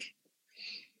think.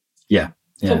 Yeah.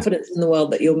 Confidence in the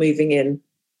world that you're moving in.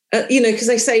 Because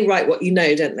they say write what you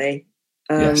know, don't they?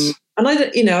 Yes. And I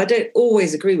don't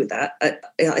always agree with that.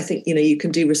 I think, you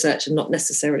can do research and not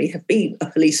necessarily have been a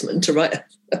policeman to write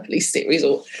a police series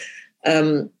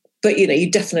but, you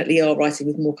definitely are writing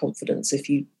with more confidence if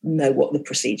you know what the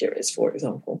procedure is, for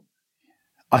example.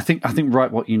 I think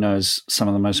write what you know is some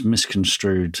of the most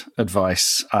misconstrued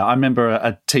advice. I remember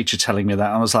a teacher telling me that,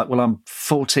 and I was like, well, I'm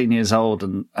 14 years old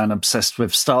and obsessed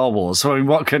with Star Wars. So, I mean,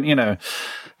 what can,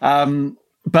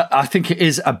 but I think it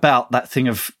is about that thing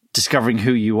of discovering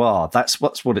who you are. That's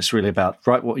what it's really about.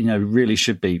 Write what you know really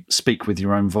should be. Speak with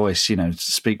your own voice.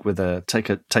 Speak with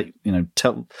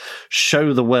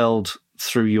show the world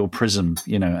through your prism.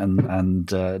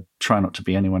 And try not to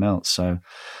be anyone else. So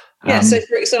So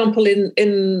for example,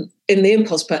 in the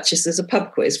Impulse Purchase, there's a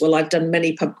pub quiz. Well, I've done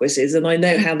many pub quizzes, and I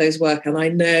know how those work, and I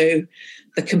know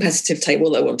the competitive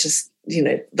table that want to,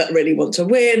 that really want to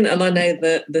win, and I know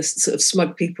the sort of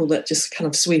smug people that just kind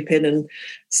of sweep in and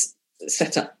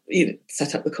set up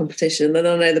the competition, and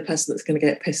I know the person that's going to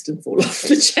get pissed and fall off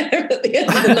the chair at the end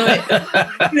of the night.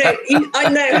 I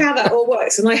know how that all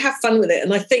works, and I have fun with it.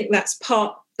 And I think that's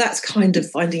kind of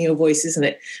finding your voice, isn't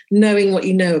it? Knowing what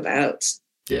you know about,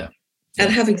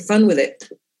 and having fun with it.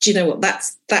 Do you know what?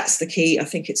 That's the key. I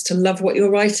think it's to love what you're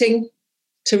writing,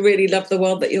 to really love the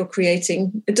world that you're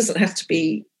creating. It doesn't have to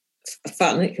be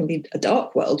fun; it can be a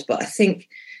dark world. But I think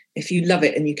if you love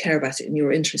it and you care about it and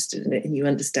you're interested in it and you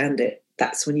understand it,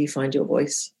 that's when you find your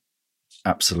voice.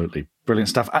 Absolutely. Brilliant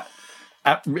stuff.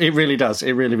 It really does.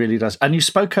 It really, really does. And you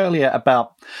spoke earlier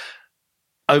about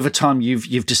over time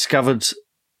you've discovered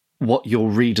what your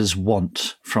readers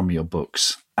want from your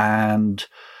books. And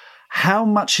how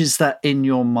much is that in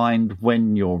your mind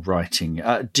when you're writing?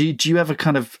 Do you ever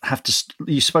kind of have to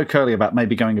you spoke earlier about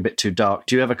maybe going a bit too dark.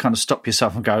 Do you ever kind of stop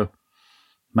yourself and go,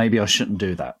 maybe I shouldn't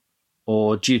do that?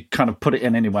 Or do you kind of put it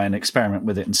in anyway and experiment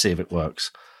with it and see if it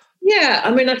works? Yeah,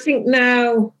 I mean, I think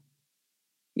now,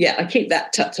 I keep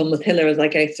that tucked on the pillar as I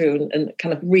go through and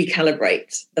kind of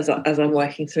recalibrate as I'm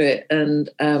working through it.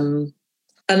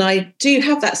 And I do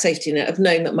have that safety net of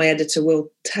knowing that my editor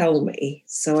will tell me.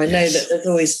 So I know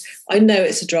that I know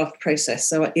it's a draft process.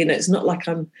 So, it's not like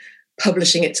I'm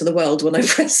publishing it to the world when I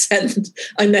press send.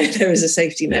 I know there is a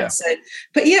safety net. Yeah. So,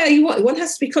 but one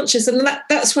has to be conscious. And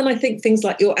that's when I think things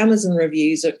like your Amazon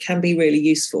reviews can be really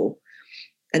useful.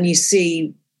 And you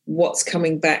see what's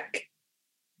coming back,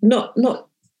 not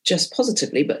just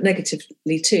positively, but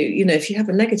negatively too. If you have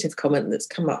a negative comment that's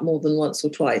come up more than once or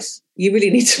twice, you really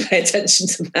need to pay attention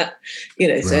to that.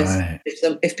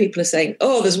 So if people are saying,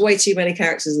 "Oh, there's way too many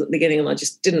characters at the beginning and I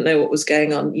just didn't know what was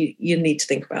going on," you need to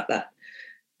think about that.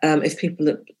 If people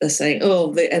are saying,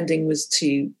 "Oh, the ending was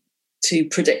too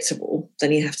predictable,"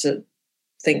 then you have to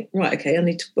think, right, okay, I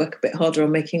need to work a bit harder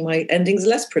on making my endings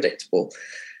less predictable.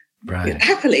 Right.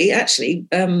 Happily, actually,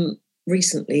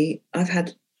 recently I've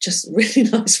had just really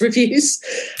nice reviews.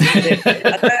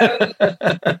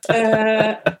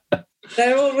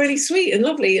 They're all really sweet and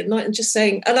lovely and just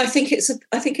saying. And I think it's a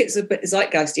bit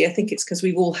zeitgeisty. I think it's because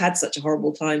we've all had such a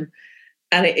horrible time,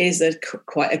 and it is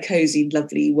quite a cozy,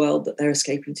 lovely world that they're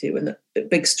escaping to, and a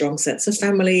big, strong sense of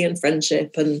family and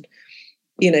friendship. And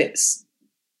it's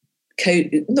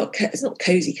not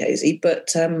cozy,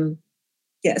 but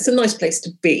it's a nice place to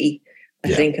be.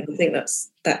 I think, and I think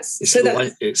that's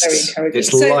very encouraging.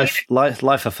 It's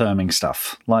life affirming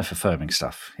stuff. Life affirming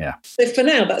stuff. Yeah. So for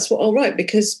now, that's what I'll write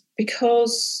because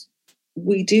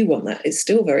we do want that. It's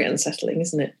still very unsettling,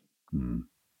 isn't it?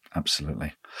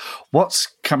 Absolutely. What's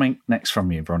coming next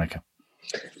from you, Veronica?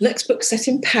 Next book set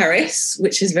in Paris,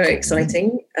 which is very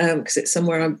exciting because it's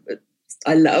somewhere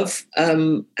I love,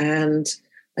 and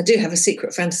I do have a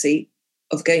secret fantasy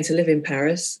of going to live in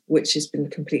Paris, which has been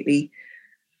completely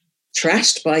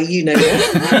trashed by B word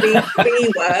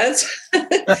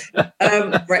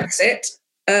Brexit.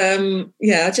 I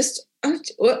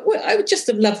would just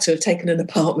have loved to have taken an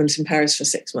apartment in Paris for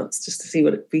 6 months just to see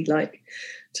what it'd be like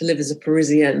to live as a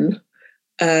Parisienne.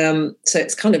 So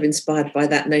it's kind of inspired by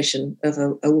that notion of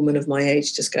a woman of my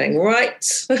age just going, right,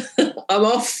 I'm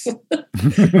off. I'm off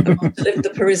to live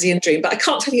the Parisian dream. But I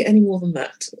can't tell you any more than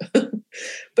that.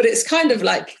 But it's kind of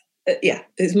like,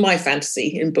 it's my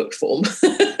fantasy in book form.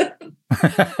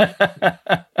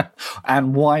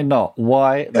 And why not?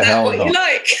 Why the hell not? What you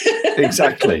like.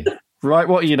 Exactly. Write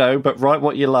what you know, but write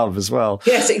what you love as well.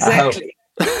 Yes, exactly.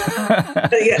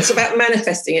 It's about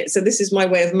manifesting it. So this is my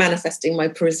way of manifesting my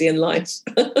Parisian life.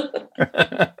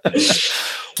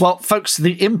 Well, folks,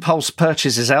 the impulse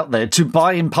purchase is out there to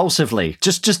buy impulsively.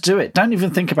 Just do it. Don't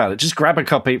even think about it. Just grab a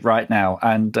copy right now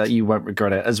and you won't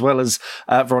regret it. As well as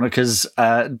Veronica's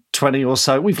 20 or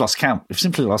so. We've lost count. We've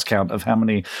simply lost count of how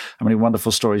many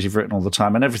wonderful stories you've written all the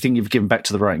time and everything you've given back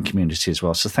to the writing community as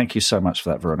well. So thank you so much for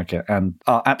that, Veronica. And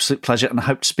our absolute pleasure, and I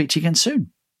hope to speak to you again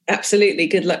soon. Absolutely.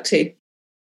 Good luck too.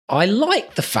 I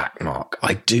like the fact, Mark.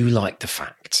 I do like the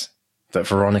fact that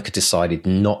Veronica decided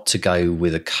not to go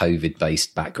with a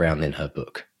COVID-based background in her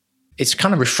book. It's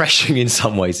kind of refreshing in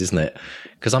some ways, isn't it?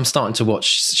 Because I'm starting to watch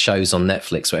shows on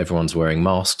Netflix where everyone's wearing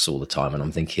masks all the time, and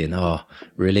I'm thinking, oh,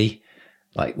 really?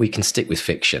 Like, we can stick with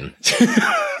fiction.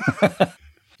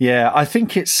 Yeah, I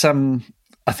think it's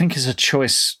a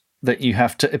choice that you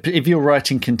have to. If you're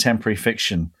writing contemporary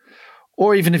fiction,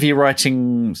 or even if you're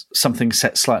writing something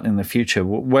set slightly in the future,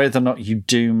 whether or not you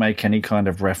do make any kind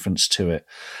of reference to it.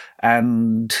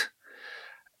 And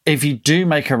if you do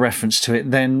make a reference to it,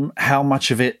 then how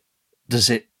much of it does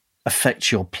it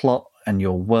affect your plot and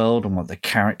your world and what the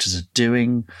characters are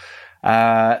doing?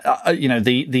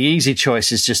 The easy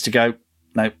choice is just to go,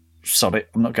 no, sod it.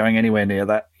 I'm not going anywhere near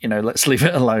that. Let's leave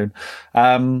it alone.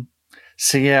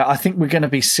 So, yeah, I think we're going to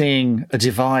be seeing a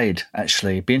divide,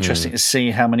 actually. It'd be interesting to see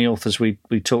how many authors we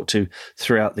talk to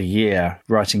throughout the year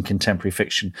writing contemporary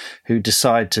fiction who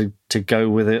decide to go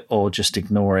with it or just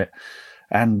ignore it.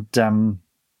 And, and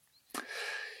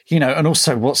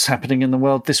also what's happening in the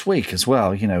world this week as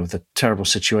well, the terrible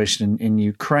situation in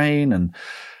Ukraine. And,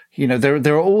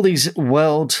 there are all these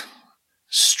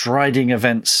world-striding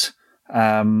events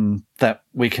that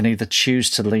we can either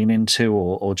choose to lean into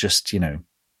or just,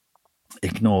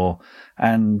 ignore,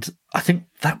 and I think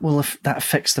that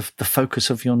affects the focus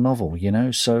of your novel.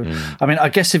 So I mean, I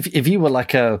guess if you were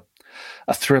like a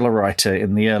thriller writer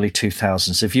in the early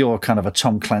 2000s, if you're kind of a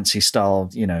Tom Clancy style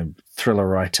thriller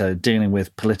writer dealing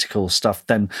with political stuff,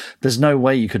 then there's no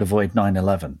way you could avoid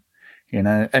 9/11.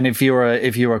 And if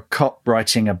you're a cop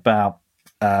writing about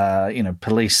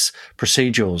police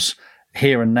procedurals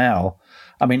here and now,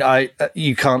 I mean,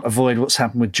 you can't avoid what's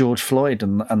happened with George Floyd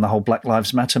and the whole Black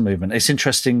Lives Matter movement. It's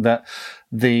interesting that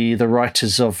the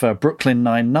writers of Brooklyn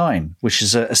Nine-Nine, which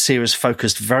is a series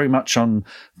focused very much on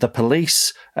the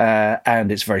police,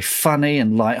 and it's very funny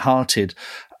and lighthearted,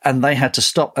 and they had to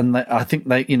stop, and I think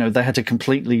they had to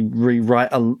completely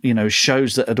rewrite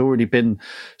shows that had already been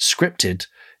scripted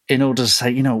in order to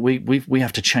say, we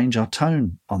have to change our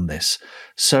tone on this.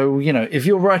 So, if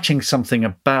you're writing something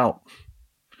about,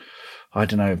 I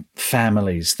don't know,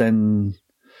 families, then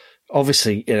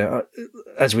obviously,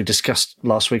 as we discussed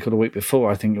last week or the week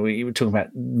before, I think we were talking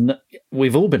about,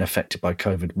 we've all been affected by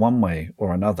COVID one way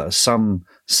or another, some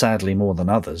sadly more than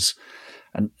others.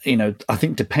 And, I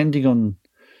think depending on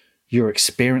your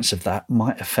experience of that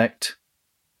might affect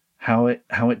how it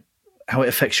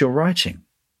affects your writing.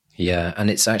 Yeah, and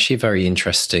it's actually very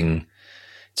interesting.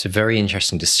 It's a very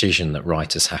interesting decision that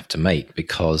writers have to make,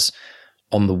 because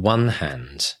on the one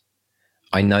hand,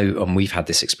 I know, and we've had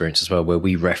this experience as well, where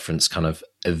we reference kind of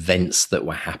events that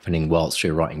were happening whilst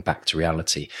we were writing back to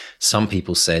reality. Some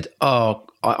people said, "Oh,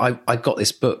 I got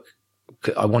this book.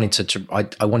 I wanted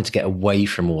to get away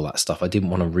from all that stuff. I didn't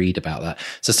want to read about that."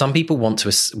 So some people want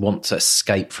to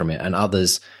escape from it, and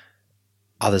others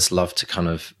love to kind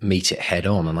of meet it head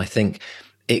on. And I think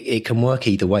it can work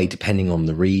either way depending on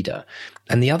the reader.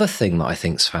 And the other thing that I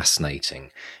think is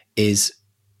fascinating is,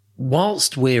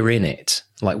 whilst we're in it,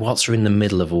 like whilst we're in the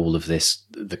middle of all of this,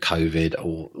 the COVID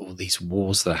or these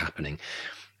wars that are happening,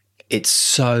 it's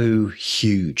so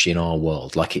huge in our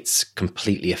world. Like, it's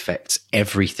completely affects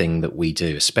everything that we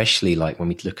do, especially like when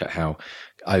we look at how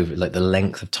over like the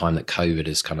length of time that COVID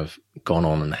has kind of gone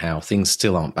on and how things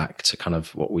still aren't back to kind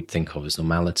of what we'd think of as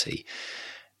normality.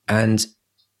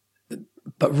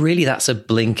 But really, that's a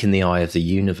blink in the eye of the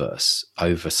universe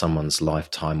over someone's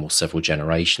lifetime or several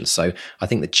generations. So I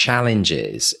think the challenge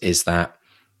is that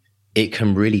it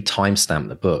can really timestamp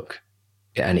the book,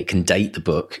 and it can date the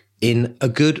book in a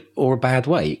good or a bad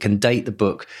way. It can date the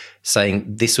book saying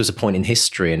this was a point in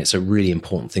history and it's a really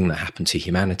important thing that happened to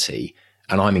humanity,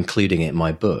 and I'm including it in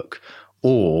my book.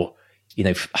 Or,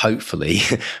 hopefully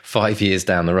 5 years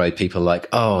down the road, people are like,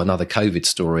 oh, another COVID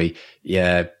story.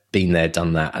 Yeah, been there,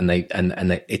 done that. And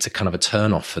it's a kind of a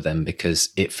turn off for them, because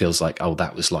it feels like, oh,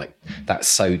 that's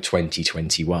so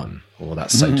 2021, or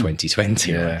that's so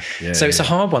 2020. Yeah, so it's a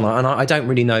hard one. And I don't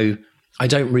really know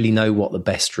what the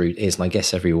best route is. And I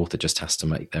guess every author just has to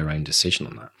make their own decision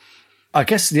on that. I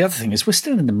guess the other thing is we're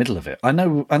still in the middle of it. I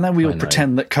know we all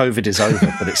pretend that COVID is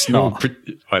over, but it's not.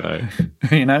 I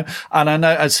know. And I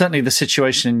know certainly the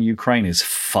situation in Ukraine is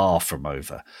far from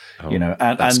over,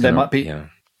 and there might be,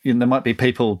 there might be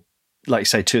people, like you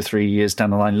say, 2 or 3 years down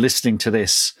the line listening to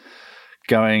this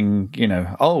going,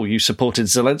 oh, you supported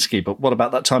Zelensky, but what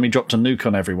about that time he dropped a nuke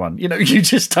on everyone? You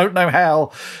just don't know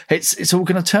how it's all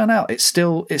going to turn out. It's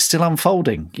still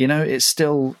unfolding, it's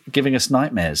still giving us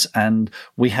nightmares, and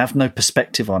we have no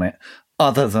perspective on it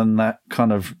other than that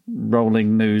kind of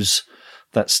rolling news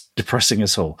that's depressing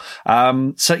us all.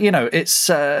 So,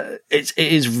 it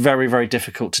is very, very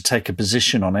difficult to take a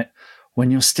position on it when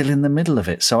you're still in the middle of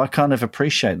it. So I kind of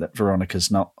appreciate that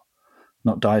Veronica's not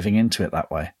diving into it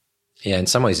that way. Yeah, in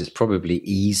some ways it's probably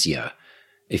easier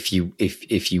if you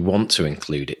want to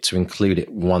include it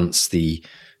once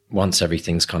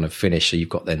everything's kind of finished, so you've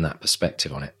got then that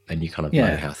perspective on it, and you kind of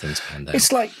know how things pan out.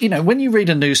 It's like, when you read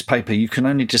a newspaper, you can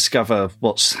only discover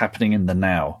what's happening in the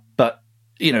now. But,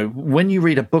 when you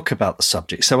read a book about the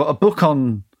subject, so a book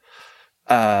on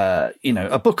the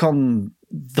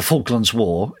Falklands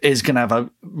War is going to have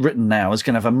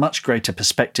a much greater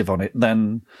perspective on it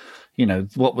than,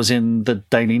 what was in the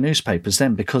daily newspapers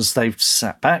then, because they've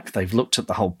sat back, they've looked at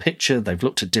the whole picture, they've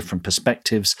looked at different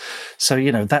perspectives. So,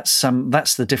 that's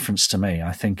the difference to me.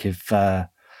 I think so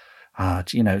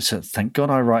thank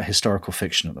God I write historical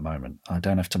fiction at the moment. I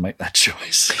don't have to make that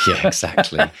choice. Yeah,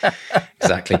 exactly.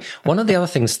 Exactly. One of the other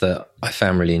things that I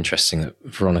found really interesting that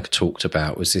Veronica talked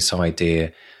about was this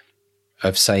idea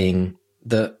of saying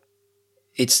that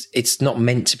it's not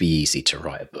meant to be easy to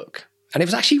write a book. And it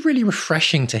was actually really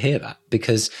refreshing to hear that,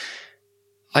 because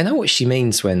I know what she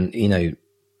means when,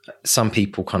 some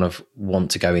people kind of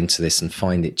want to go into this and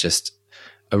find it just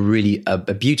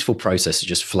a beautiful process that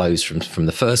just flows from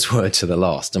the first word to the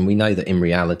last. And we know that in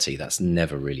reality, that's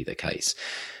never really the case.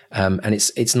 And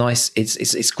it's nice.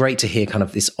 It's great to hear kind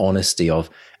of this honesty of,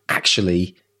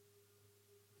 actually,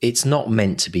 it's not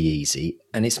meant to be easy,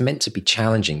 and it's meant to be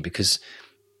challenging, because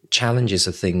challenges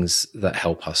are things that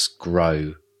help us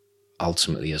grow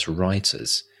ultimately as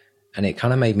writers. And it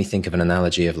kind of made me think of an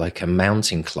analogy of like a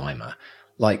mountain climber.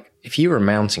 Like, if you were a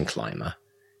mountain climber,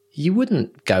 you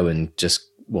wouldn't go and just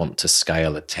want to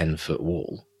scale a 10-foot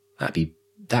wall.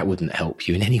 That wouldn't help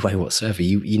you in any way whatsoever.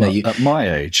 At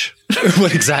my age. Well,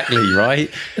 exactly, right?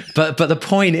 But the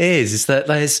point is that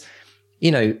there's,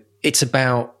 it's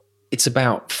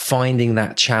about finding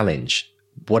that challenge.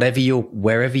 Whatever your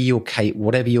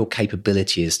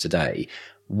capability is today,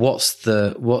 what's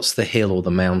the hill or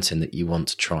the mountain that you want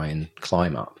to try and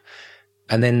climb up?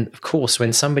 And then, of course,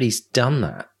 when somebody's done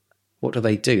that, what do?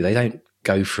 They don't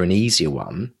go for an easier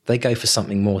one. They go for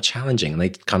something more challenging, and they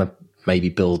kind of maybe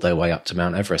build their way up to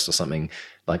Mount Everest or something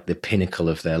like the pinnacle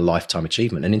of their lifetime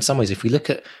achievement. And in some ways, if we look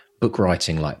at book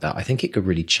writing like that, I think it could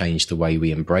really change the way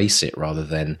we embrace it rather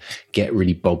than get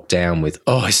really bogged down with,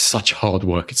 it's such hard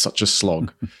work, it's such a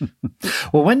slog.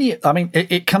 Well,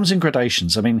 it comes in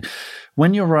gradations. I mean,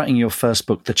 when you're writing your first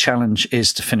book, the challenge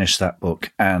is to finish that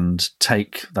book and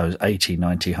take those 80,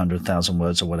 90, 100,000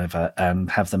 words or whatever and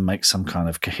have them make some kind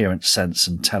of coherent sense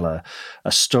and tell a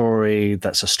story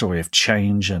that's a story of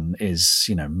change and is,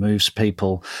 moves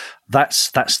people. That's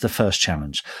the first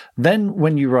challenge. Then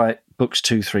when you write books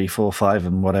 2, 3, 4, 5,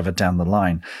 and whatever down the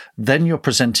line, then you're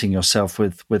presenting yourself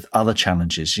with other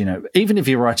challenges. Even if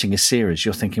you're writing a series,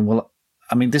 you're thinking, well,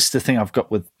 I mean, this is the thing I've got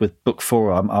with book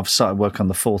 4. I've started work on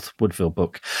the 4th Woodville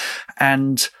book,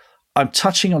 and I'm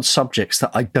touching on subjects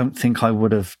that I don't think I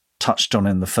would have touched on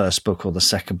in the first book or the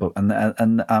second book.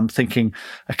 And I'm thinking,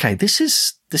 okay, this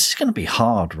is going to be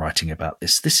hard writing about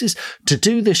this. This is, to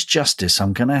do this justice,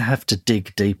 I'm going to have to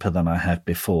dig deeper than I have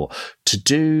before. To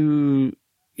do,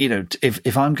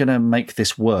 if I'm going to make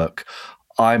this work,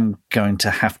 I'm going to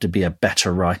have to be a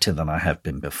better writer than I have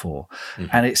been before. Mm-hmm.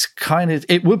 And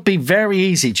it would be very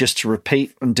easy just to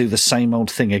repeat and do the same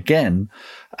old thing again.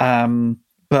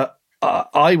 But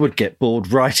I would get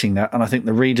bored writing that, and I think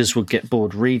the readers would get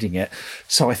bored reading it.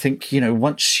 So I think,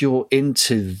 once you're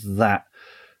into that,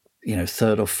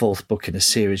 3rd or 4th book in a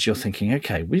series, you're thinking,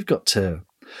 okay, we've got to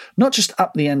not just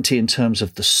up the ante in terms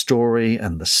of the story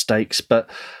and the stakes, but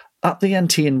up the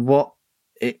ante in what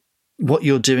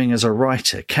you're doing as a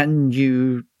writer. Can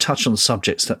you touch on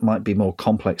subjects that might be more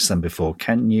complex than before?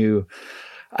 Can you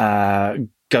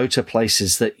go to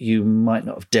places that you might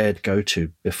not have dared go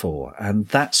to before? And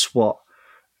that's what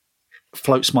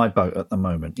floats my boat at the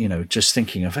moment. Just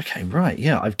thinking of, okay, right,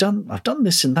 yeah, I've done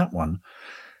this in that one.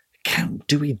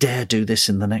 Do we dare do this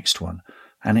in the next one?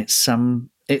 And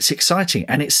it's exciting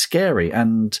and it's scary,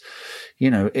 and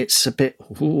it's a bit,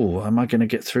 am I going to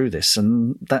get through this?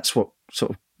 And that's what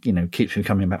sort of keeps me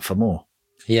coming back for more.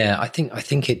 Yeah, I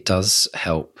think it does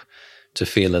help to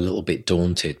feel a little bit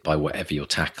daunted by whatever you're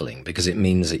tackling, because it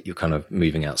means that you're kind of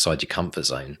moving outside your comfort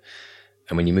zone.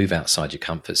 And when you move outside your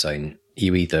comfort zone,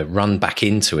 you either run back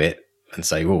into it and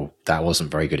say, that wasn't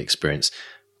a very good experience.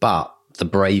 But the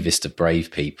bravest of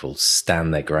brave people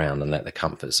stand their ground and let the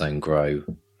comfort zone grow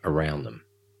around them.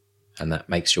 And that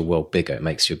makes your world bigger. It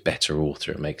makes you a better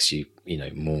author. It makes you,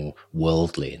 more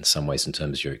worldly in some ways in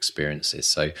terms of your experiences.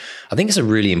 So I think it's a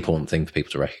really important thing for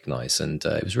people to recognize. And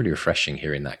it was really refreshing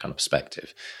hearing that kind of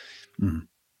perspective. Mm.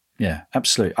 Yeah,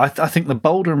 absolutely. I think the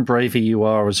bolder and braver you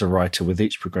are as a writer with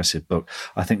each progressive book,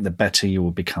 I think the better you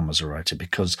will become as a writer,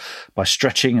 because by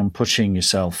stretching and pushing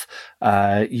yourself,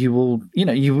 you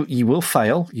will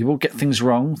fail. You will get things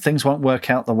wrong. Things won't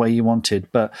work out the way you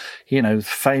wanted. But,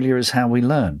 failure is how we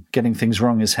learn. Getting things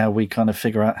wrong is how we kind of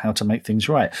figure out how to make things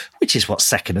right, which is what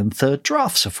second and third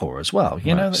drafts are for as well.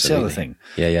 That's the other thing.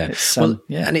 Yeah.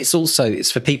 And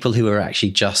it's for people who are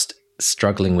actually just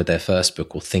struggling with their first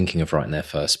book or thinking of writing their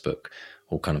first book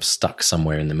or kind of stuck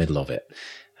somewhere in the middle of it.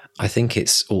 I think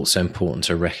it's also important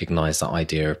to recognize that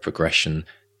idea of progression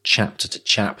chapter to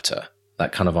chapter.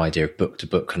 That kind of idea of book to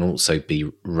book can also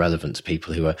be relevant to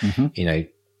people who are,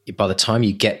 by the time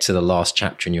you get to the last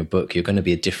chapter in your book, you're going to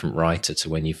be a different writer to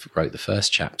when you wrote the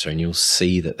first chapter, and you'll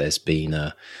see that there's been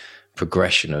a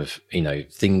progression of,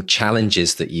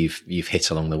 challenges that you've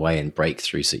hit along the way and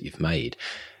breakthroughs that you've made.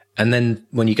 And then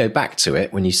when you go back to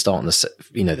it, when you start on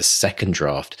the second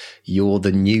draft, you're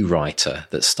the new writer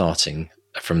that's starting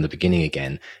from the beginning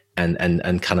again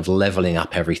and kind of leveling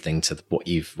up everything to what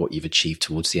you've achieved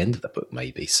towards the end of the book,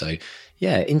 maybe. So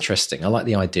yeah, interesting. I like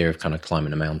the idea of kind of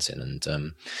climbing a mountain.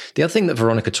 And the other thing that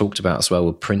Veronica talked about as well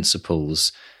were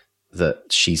principles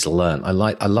that she's learned. I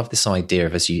love this idea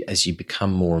of as you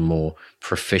become more and more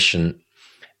proficient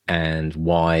and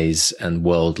wise and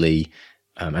worldly,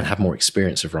 and have more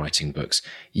experience of writing books,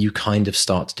 you kind of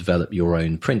start to develop your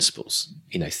own principles,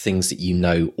 things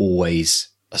that always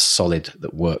are solid,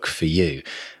 that work for you.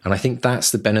 And I think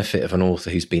that's the benefit of an author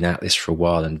who's been at this for a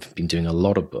while and been doing a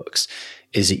lot of books,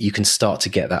 is that you can start to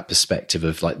get that perspective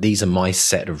of like, these are my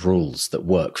set of rules that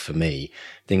work for me,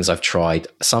 things I've tried,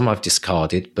 some I've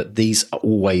discarded, but these are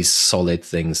always solid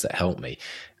things that help me.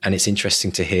 And it's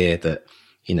interesting to hear that,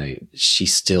 you know, she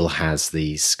still has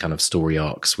these kind of story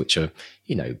arcs, which are,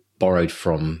 you know, borrowed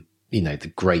from, you know, the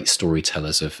great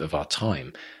storytellers of our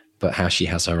time, but how she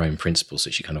has her own principles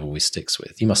that she kind of always sticks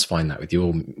with. You must find that with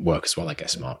your work as well, I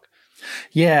guess, Mark.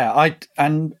 Yeah,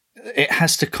 and it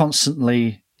has to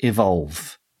constantly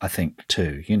evolve, I think,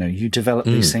 too. You know, you develop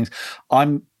these things.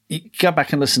 You go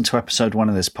back and listen to episode 1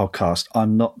 of this podcast.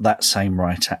 I'm not that same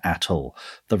writer at all.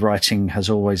 The writing has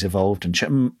always evolved,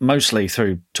 and mostly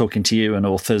through talking to you and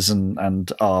authors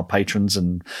and our patrons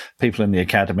and people in the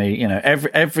academy. You know,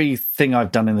 everything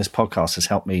I've done in this podcast has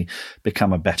helped me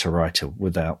become a better writer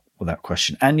without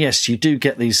question. And yes, you do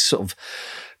get these sort of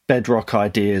bedrock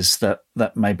ideas that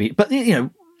maybe, but you know,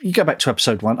 you go back to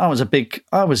episode 1. I was a big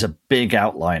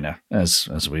outliner,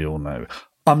 as we all know.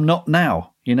 I'm not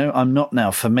now. You know, I'm not now.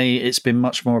 For me, it's been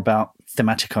much more about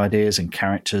thematic ideas and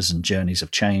characters and journeys of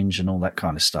change and all that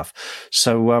kind of stuff.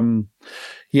 So,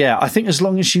 yeah, I think as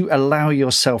long as you allow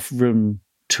yourself room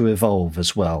to evolve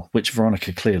as well, which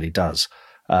Veronica clearly does,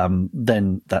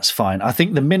 then that's fine. I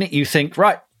think the minute you think,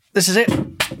 right, this is it,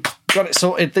 got it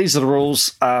sorted, these are the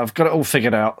rules, I've got it all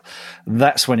figured out,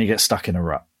 that's when you get stuck in a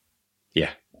rut.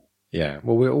 Yeah.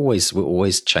 Well, we're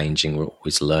always changing. We're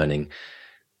always learning.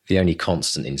 The only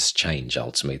constant is change,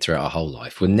 ultimately, throughout our whole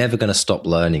life. We're never going to stop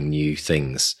learning new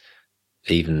things,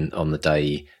 even on the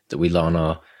day that we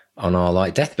lie on our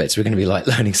like deathbeds. We're going to be like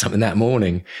learning something that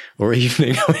morning or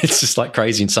evening. It's just like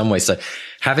crazy in some ways. So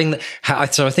I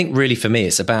think really for me,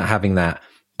 it's about having that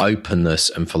openness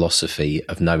and philosophy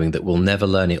of knowing that we'll never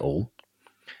learn it all.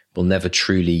 We'll never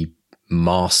truly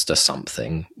master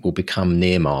something. We'll become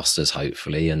near masters,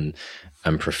 hopefully, and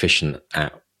proficient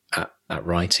at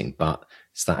writing. But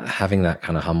it's that having that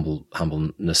kind of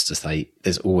humbleness to say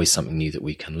there's always something new that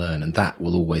we can learn, and that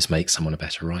will always make someone a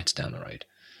better writer down the road.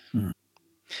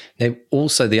 Now,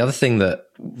 also the other thing that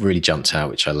really jumped out,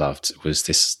 which I loved, was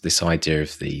this idea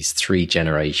of these 3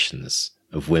 generations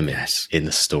of women in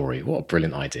the story. What a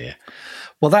brilliant idea.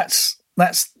 Well,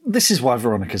 this is why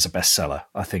Veronica's a bestseller,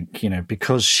 I think, you know,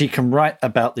 because she can write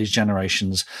about these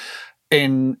generations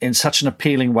in such an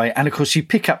appealing way. And of course, you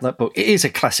pick up that book. It is a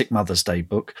classic Mother's Day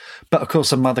book, but of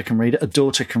course, a mother can read it, a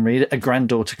daughter can read it, a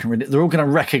granddaughter can read it. They're all going to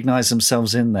recognize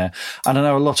themselves in there. And I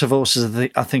know a lot of authors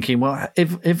are thinking, well,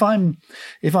 if I'm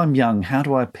young, how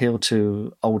do I appeal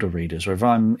to older readers? Or if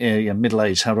I'm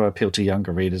middle-aged, how do I appeal to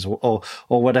younger readers or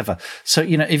whatever? So,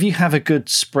 you know, if you have a good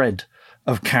spread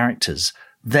of characters,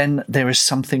 then there is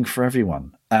something for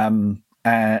everyone.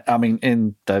 I mean,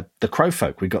 in the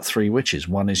Crowfolk, we've got 3 witches.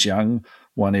 One is young,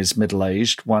 one is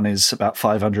middle-aged, one is about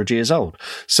 500 years old.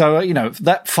 So, you know,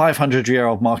 that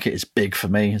 500-year-old market is big for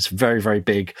me. It's very, very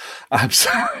big.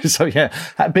 So yeah,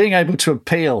 being able to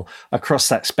appeal across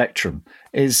that spectrum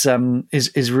is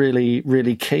really,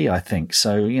 really key, I think.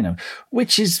 So, you know,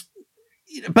 which is,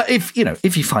 but if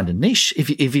you find a niche,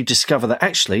 if you discover that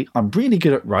actually I'm really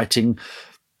good at writing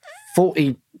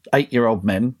 48-year-old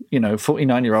men,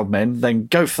 49-year-old men, then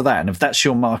go for that. And if that's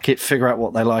your market, figure out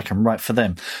what they like and write for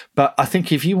them. But I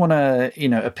think if you want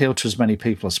to, appeal to as many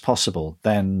people as possible,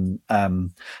 then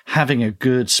having a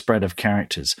good spread of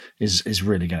characters is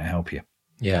really going to help you.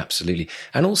 Yeah, absolutely.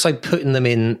 And also putting them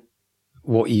in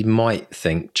what you might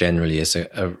think generally is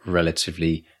a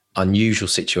relatively unusual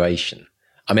situation.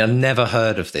 I mean, I've never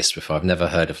heard of this before. I've never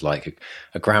heard of like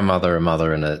a grandmother, a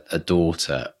mother, and a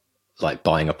daughter like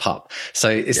buying a pup. So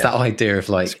it's that idea of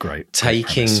like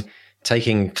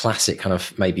taking classic kind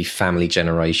of maybe family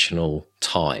generational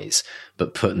ties,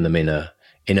 but putting them in an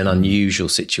unusual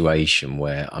situation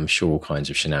where I'm sure all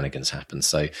kinds of shenanigans happen.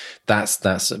 So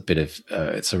that's a bit of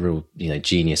it's a real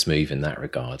genius move in that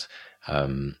regard,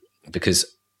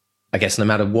 because I guess no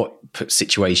matter what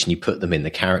situation you put them in,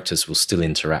 the characters will still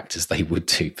interact as they would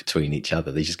do between each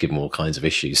other. They just give them all kinds of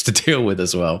issues to deal with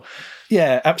as well.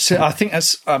 Yeah, absolutely. I think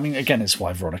again, it's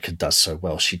why Veronica does so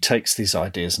well. She takes these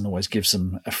ideas and always gives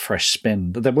them a fresh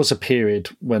spin. There was a period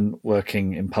when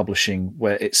working in publishing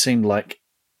where it seemed like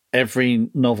every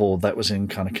novel that was in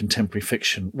kind of contemporary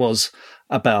fiction was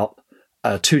about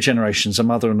 2 generations, a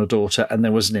mother and a daughter, and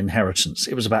there was an inheritance.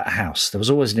 It was about a house. There was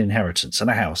always an inheritance and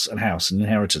a house and an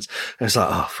inheritance. It was like,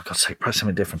 oh, for God's sake, probably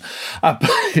something different.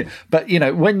 But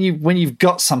when you've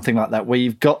got something like that, where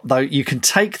you've got you can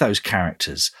take those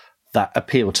characters, that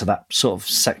appeal to that sort of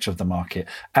sector of the market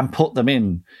and put them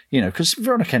in, because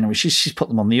Veronica Henry, she's put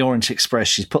them on the Orient Express,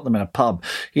 she's put them in a pub.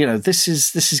 This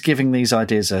is giving these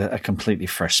ideas a completely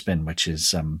fresh spin, which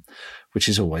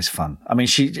is always fun. I mean,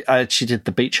 she did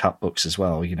the Beach Hut books as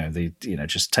well.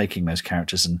 Just taking those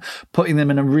characters and putting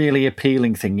them in a really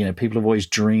appealing thing. People have always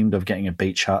dreamed of getting a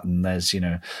beach hut, and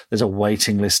there's a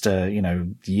waiting list,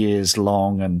 years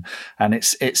long, and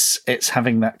it's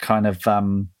having that kind of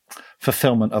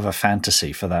fulfillment of a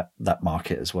fantasy for that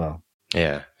market as well.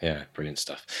 Yeah, brilliant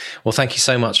stuff. Well, thank you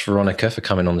so much, Veronica, for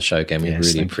coming on the show again. We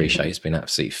really appreciate it. It's been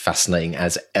absolutely fascinating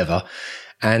as ever.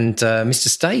 And Mr.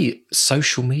 Stay,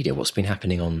 social media, what's been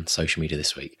happening on social media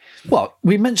this week? Well,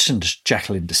 we mentioned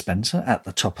Jacqueline Dispenza at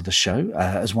the top of the show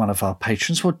as one of our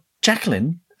patrons. Well,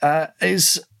 Jacqueline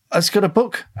has got a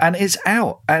book and it's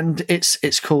out, and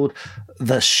it's called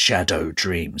The Shadow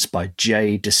Dreams by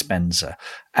Jay Dispenza.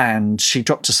 And she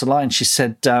dropped us a line. She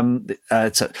said,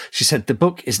 the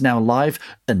book is now live,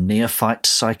 a neophyte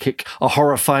psychic, a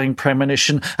horrifying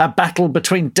premonition, a battle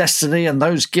between destiny and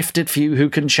those gifted few who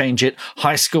can change it.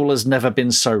 High school has never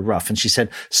been so rough. And she said,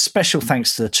 special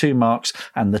thanks to the 2 marks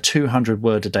and the 200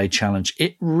 word a day challenge.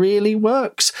 It really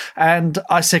works. And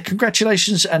I said,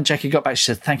 congratulations. And Jackie got back. She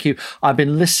said, thank you. I've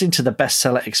been listening to the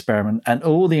bestseller experiment and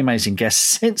all the amazing guests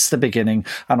since the beginning.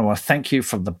 And I want to thank you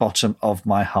from the bottom of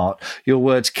my heart. Your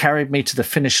words carried me to the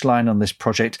finish line on this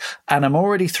project, and I'm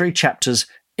already 3 chapters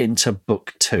into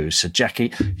book 2. So Jackie,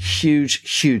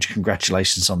 huge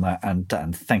congratulations on that,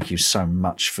 and thank you so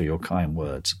much for your kind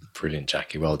words. Brilliant,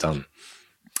 Jackie. Well done.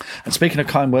 And speaking of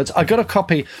kind words, I got a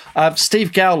copy of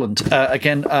Steve Gowland,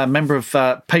 again, a member of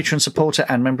Patreon supporter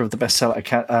and member of the Bestseller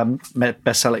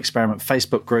Experiment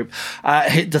Facebook group,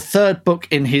 the 3rd book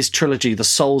in his trilogy, The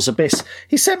Soul's Abyss.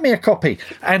 He sent me a copy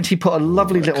and he put a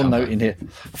lovely little note in here.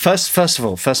 First of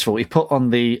all, he put on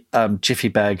the jiffy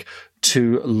bag,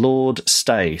 to Lord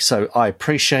Stay. So I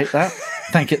appreciate that.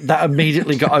 Thank you. That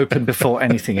immediately got open before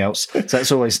anything else. So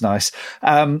that's always nice.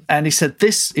 And he said,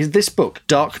 this book,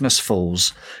 Darkness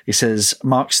Falls, he says,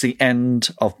 marks the end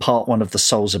of part 1 of The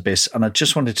Soul's Abyss. And I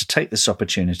just wanted to take this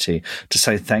opportunity to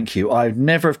say thank you. I'd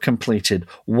never have completed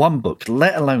 1 book,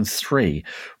 let alone 3,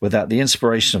 without the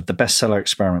inspiration of the Bestseller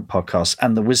Experiment podcast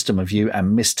and the wisdom of you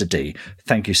and Mr. D.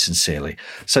 Thank you sincerely.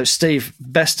 So Steve,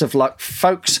 best of luck,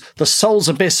 folks. The Soul's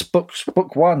Abyss book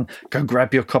 1. Go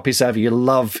grab your copies over. You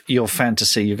love your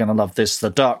fantasy. You're going to love this. The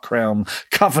Dark Realm,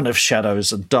 Coven of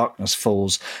Shadows, and Darkness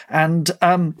Falls. And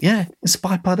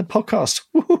inspired by the podcast.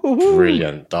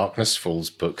 Brilliant. Darkness Falls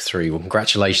book 3. Well,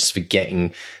 congratulations for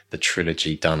getting the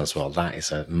trilogy done as well. That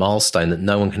is a milestone that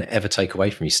no one can ever take away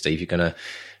from you, Steve. You're going to,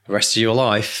 the rest of your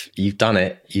life, you've done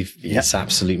it. It's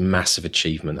absolute massive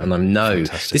achievement. And I know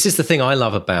this is the thing I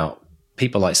love about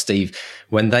people like Steve.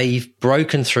 When they've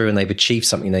broken through and they've achieved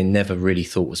something they never really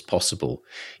thought was possible,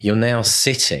 you're now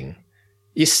sitting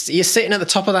at the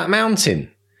top of that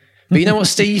mountain. But you know what,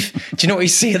 Steve? Do you know what you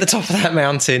see at the top of that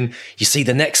mountain? You see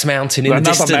the next mountain in the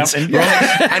distance,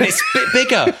 right? And it's a bit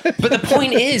bigger. But the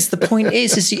point is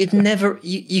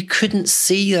you couldn't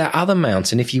see that other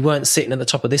mountain if you weren't sitting at the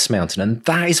top of this mountain. And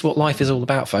that is what life is all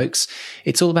about, folks.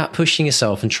 It's all about pushing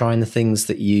yourself and trying the things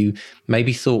that you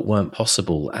maybe thought weren't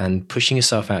possible, and pushing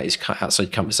yourself outside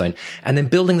your comfort zone, and then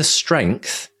building the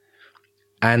strength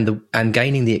and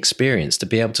gaining the experience to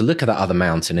be able to look at that other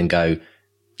mountain and go,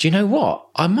 do you know what?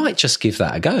 I might just give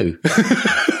that a go.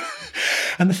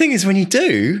 And the thing is, when you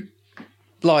do,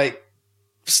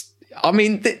 this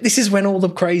is when all the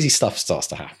crazy stuff starts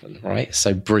to happen, right?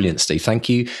 So brilliant, Steve. Thank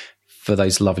you for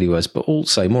those lovely words. But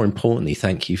also, more importantly,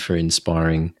 thank you for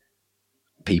inspiring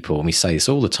people. And we say this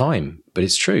all the time, but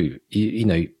it's true. You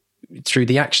know, through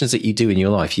the actions that you do in your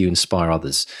life, you inspire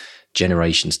others,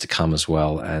 generations to come as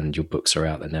well. And your books are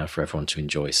out there now for everyone to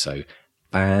enjoy. So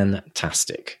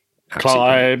fantastic. Absolutely.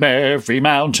 Climb every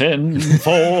mountain,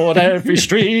 ford every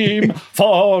stream,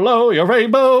 follow your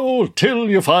rainbow till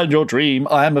you find your dream.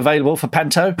 I am available for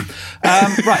Panto.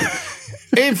 Right.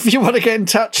 If you want to get in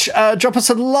touch, drop us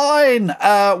a line.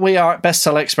 We are at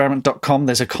bestsellerexperiment.com.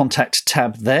 There's a contact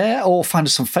tab there. Or find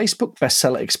us on Facebook,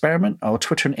 Bestseller Experiment, or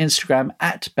Twitter and Instagram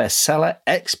at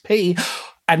BestsellerXP.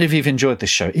 And if you've enjoyed this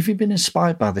show, if you've been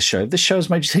inspired by the show, this show has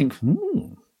made you think,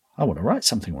 I want to write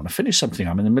something, I want to finish something,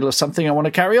 I'm in the middle of something, I want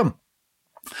to carry on.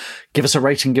 Give us a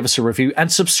rating, give us a review,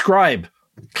 and subscribe.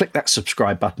 Click that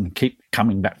subscribe button. Keep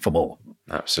coming back for more.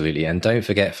 Absolutely. And don't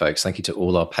forget, folks, thank you to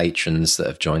all our patrons that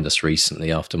have joined us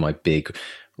recently after my big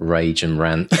rage and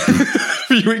rant a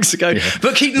few weeks ago. Yeah.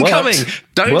 But keep them coming.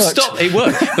 Don't stop. It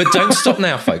worked. But don't stop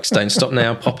now, folks. Don't stop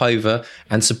now. Pop over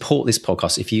and support this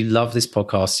podcast. If you love this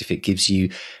podcast, if it gives you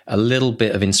a little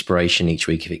bit of inspiration each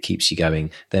week, if it keeps you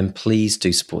going, then please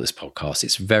do support this podcast.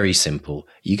 It's very simple.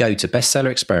 You go to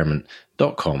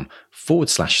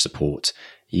bestsellerexperiment.com/support.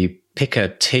 You pick a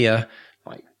tier.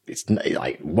 It's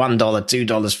like $1,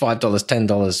 $2, $5,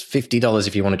 $10, $50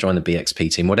 if you want to join the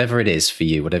BXP team, whatever it is for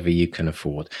you, whatever you can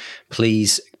afford.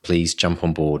 Please jump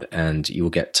on board and you will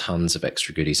get tons of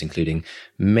extra goodies, including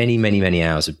many, many, many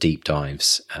hours of deep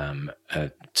dives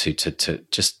to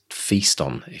just feast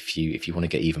on if you want to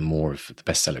get even more of the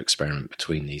bestseller experiment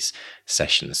between these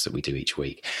sessions that we do each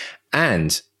week.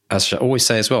 And as I always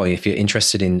say as well, if you're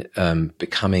interested in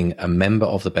becoming a member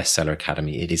of the Bestseller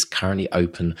Academy, it is currently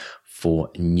open for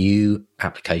new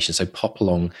applications. So pop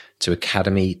along to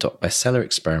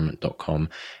academy.bestsellerexperiment.com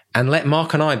and let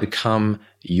Mark and I become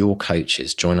your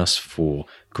coaches. Join us for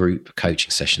group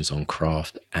coaching sessions on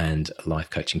craft and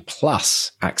life coaching,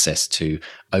 plus access to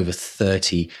over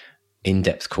 30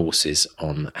 in-depth courses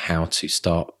on how to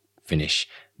start, finish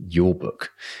your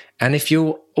book. And if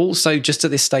you're also just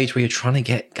at this stage where you're trying to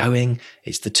get going,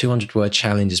 it's the 200-word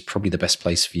challenge is probably the best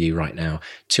place for you right now.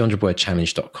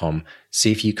 200wordchallenge.com.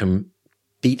 See if you can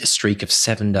beat a streak of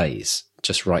 7 days.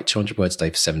 Just write 200 words a day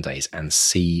for 7 days and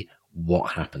see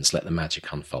what happens. Let the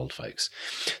magic unfold, folks.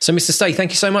 So, Mr. Stay,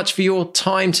 thank you so much for your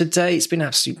time today. It's been an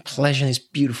absolute pleasure. This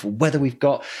beautiful weather we've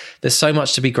got. There's so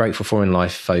much to be grateful for in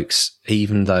life, folks,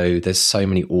 even though there's so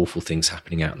many awful things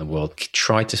happening out in the world.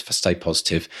 Try to stay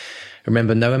positive.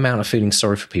 Remember, no amount of feeling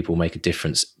sorry for people will make a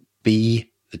difference.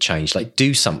 Be the change.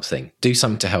 Do something. Do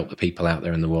something to help the people out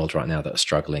there in the world right now that are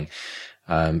struggling.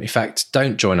 In fact,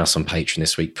 don't join us on Patreon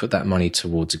this week. Put that money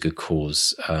towards a good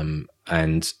cause and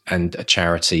a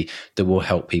charity that will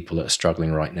help people that are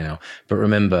struggling right now. But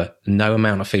remember, no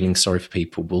amount of feeling sorry for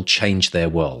people will change their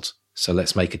world. So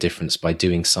let's make a difference by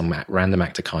doing some random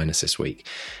act of kindness this week.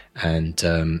 And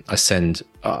I send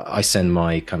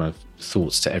my kind of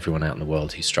thoughts to everyone out in the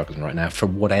world who's struggling right now for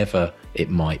whatever it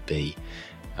might be,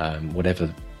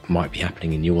 whatever might be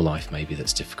happening in your life maybe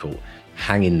that's difficult.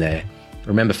 Hang in there.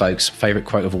 Remember, folks, favourite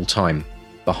quote of all time,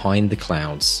 behind the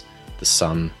clouds, the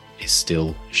sun is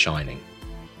still shining.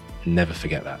 Never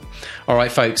forget that. All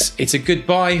right, folks, it's a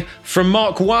goodbye from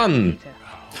Mark 1.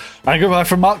 And goodbye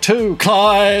from Mark 2.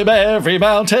 Climb every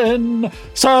mountain,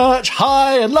 search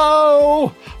high and low,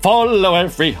 follow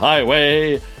every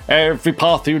highway, every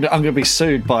path I'm going to be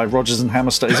sued by Rodgers and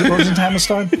Hammerstone. Is it Rodgers and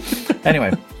Hammerstone?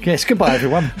 Anyway, yes, goodbye,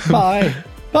 everyone. Bye.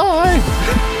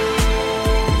 Bye.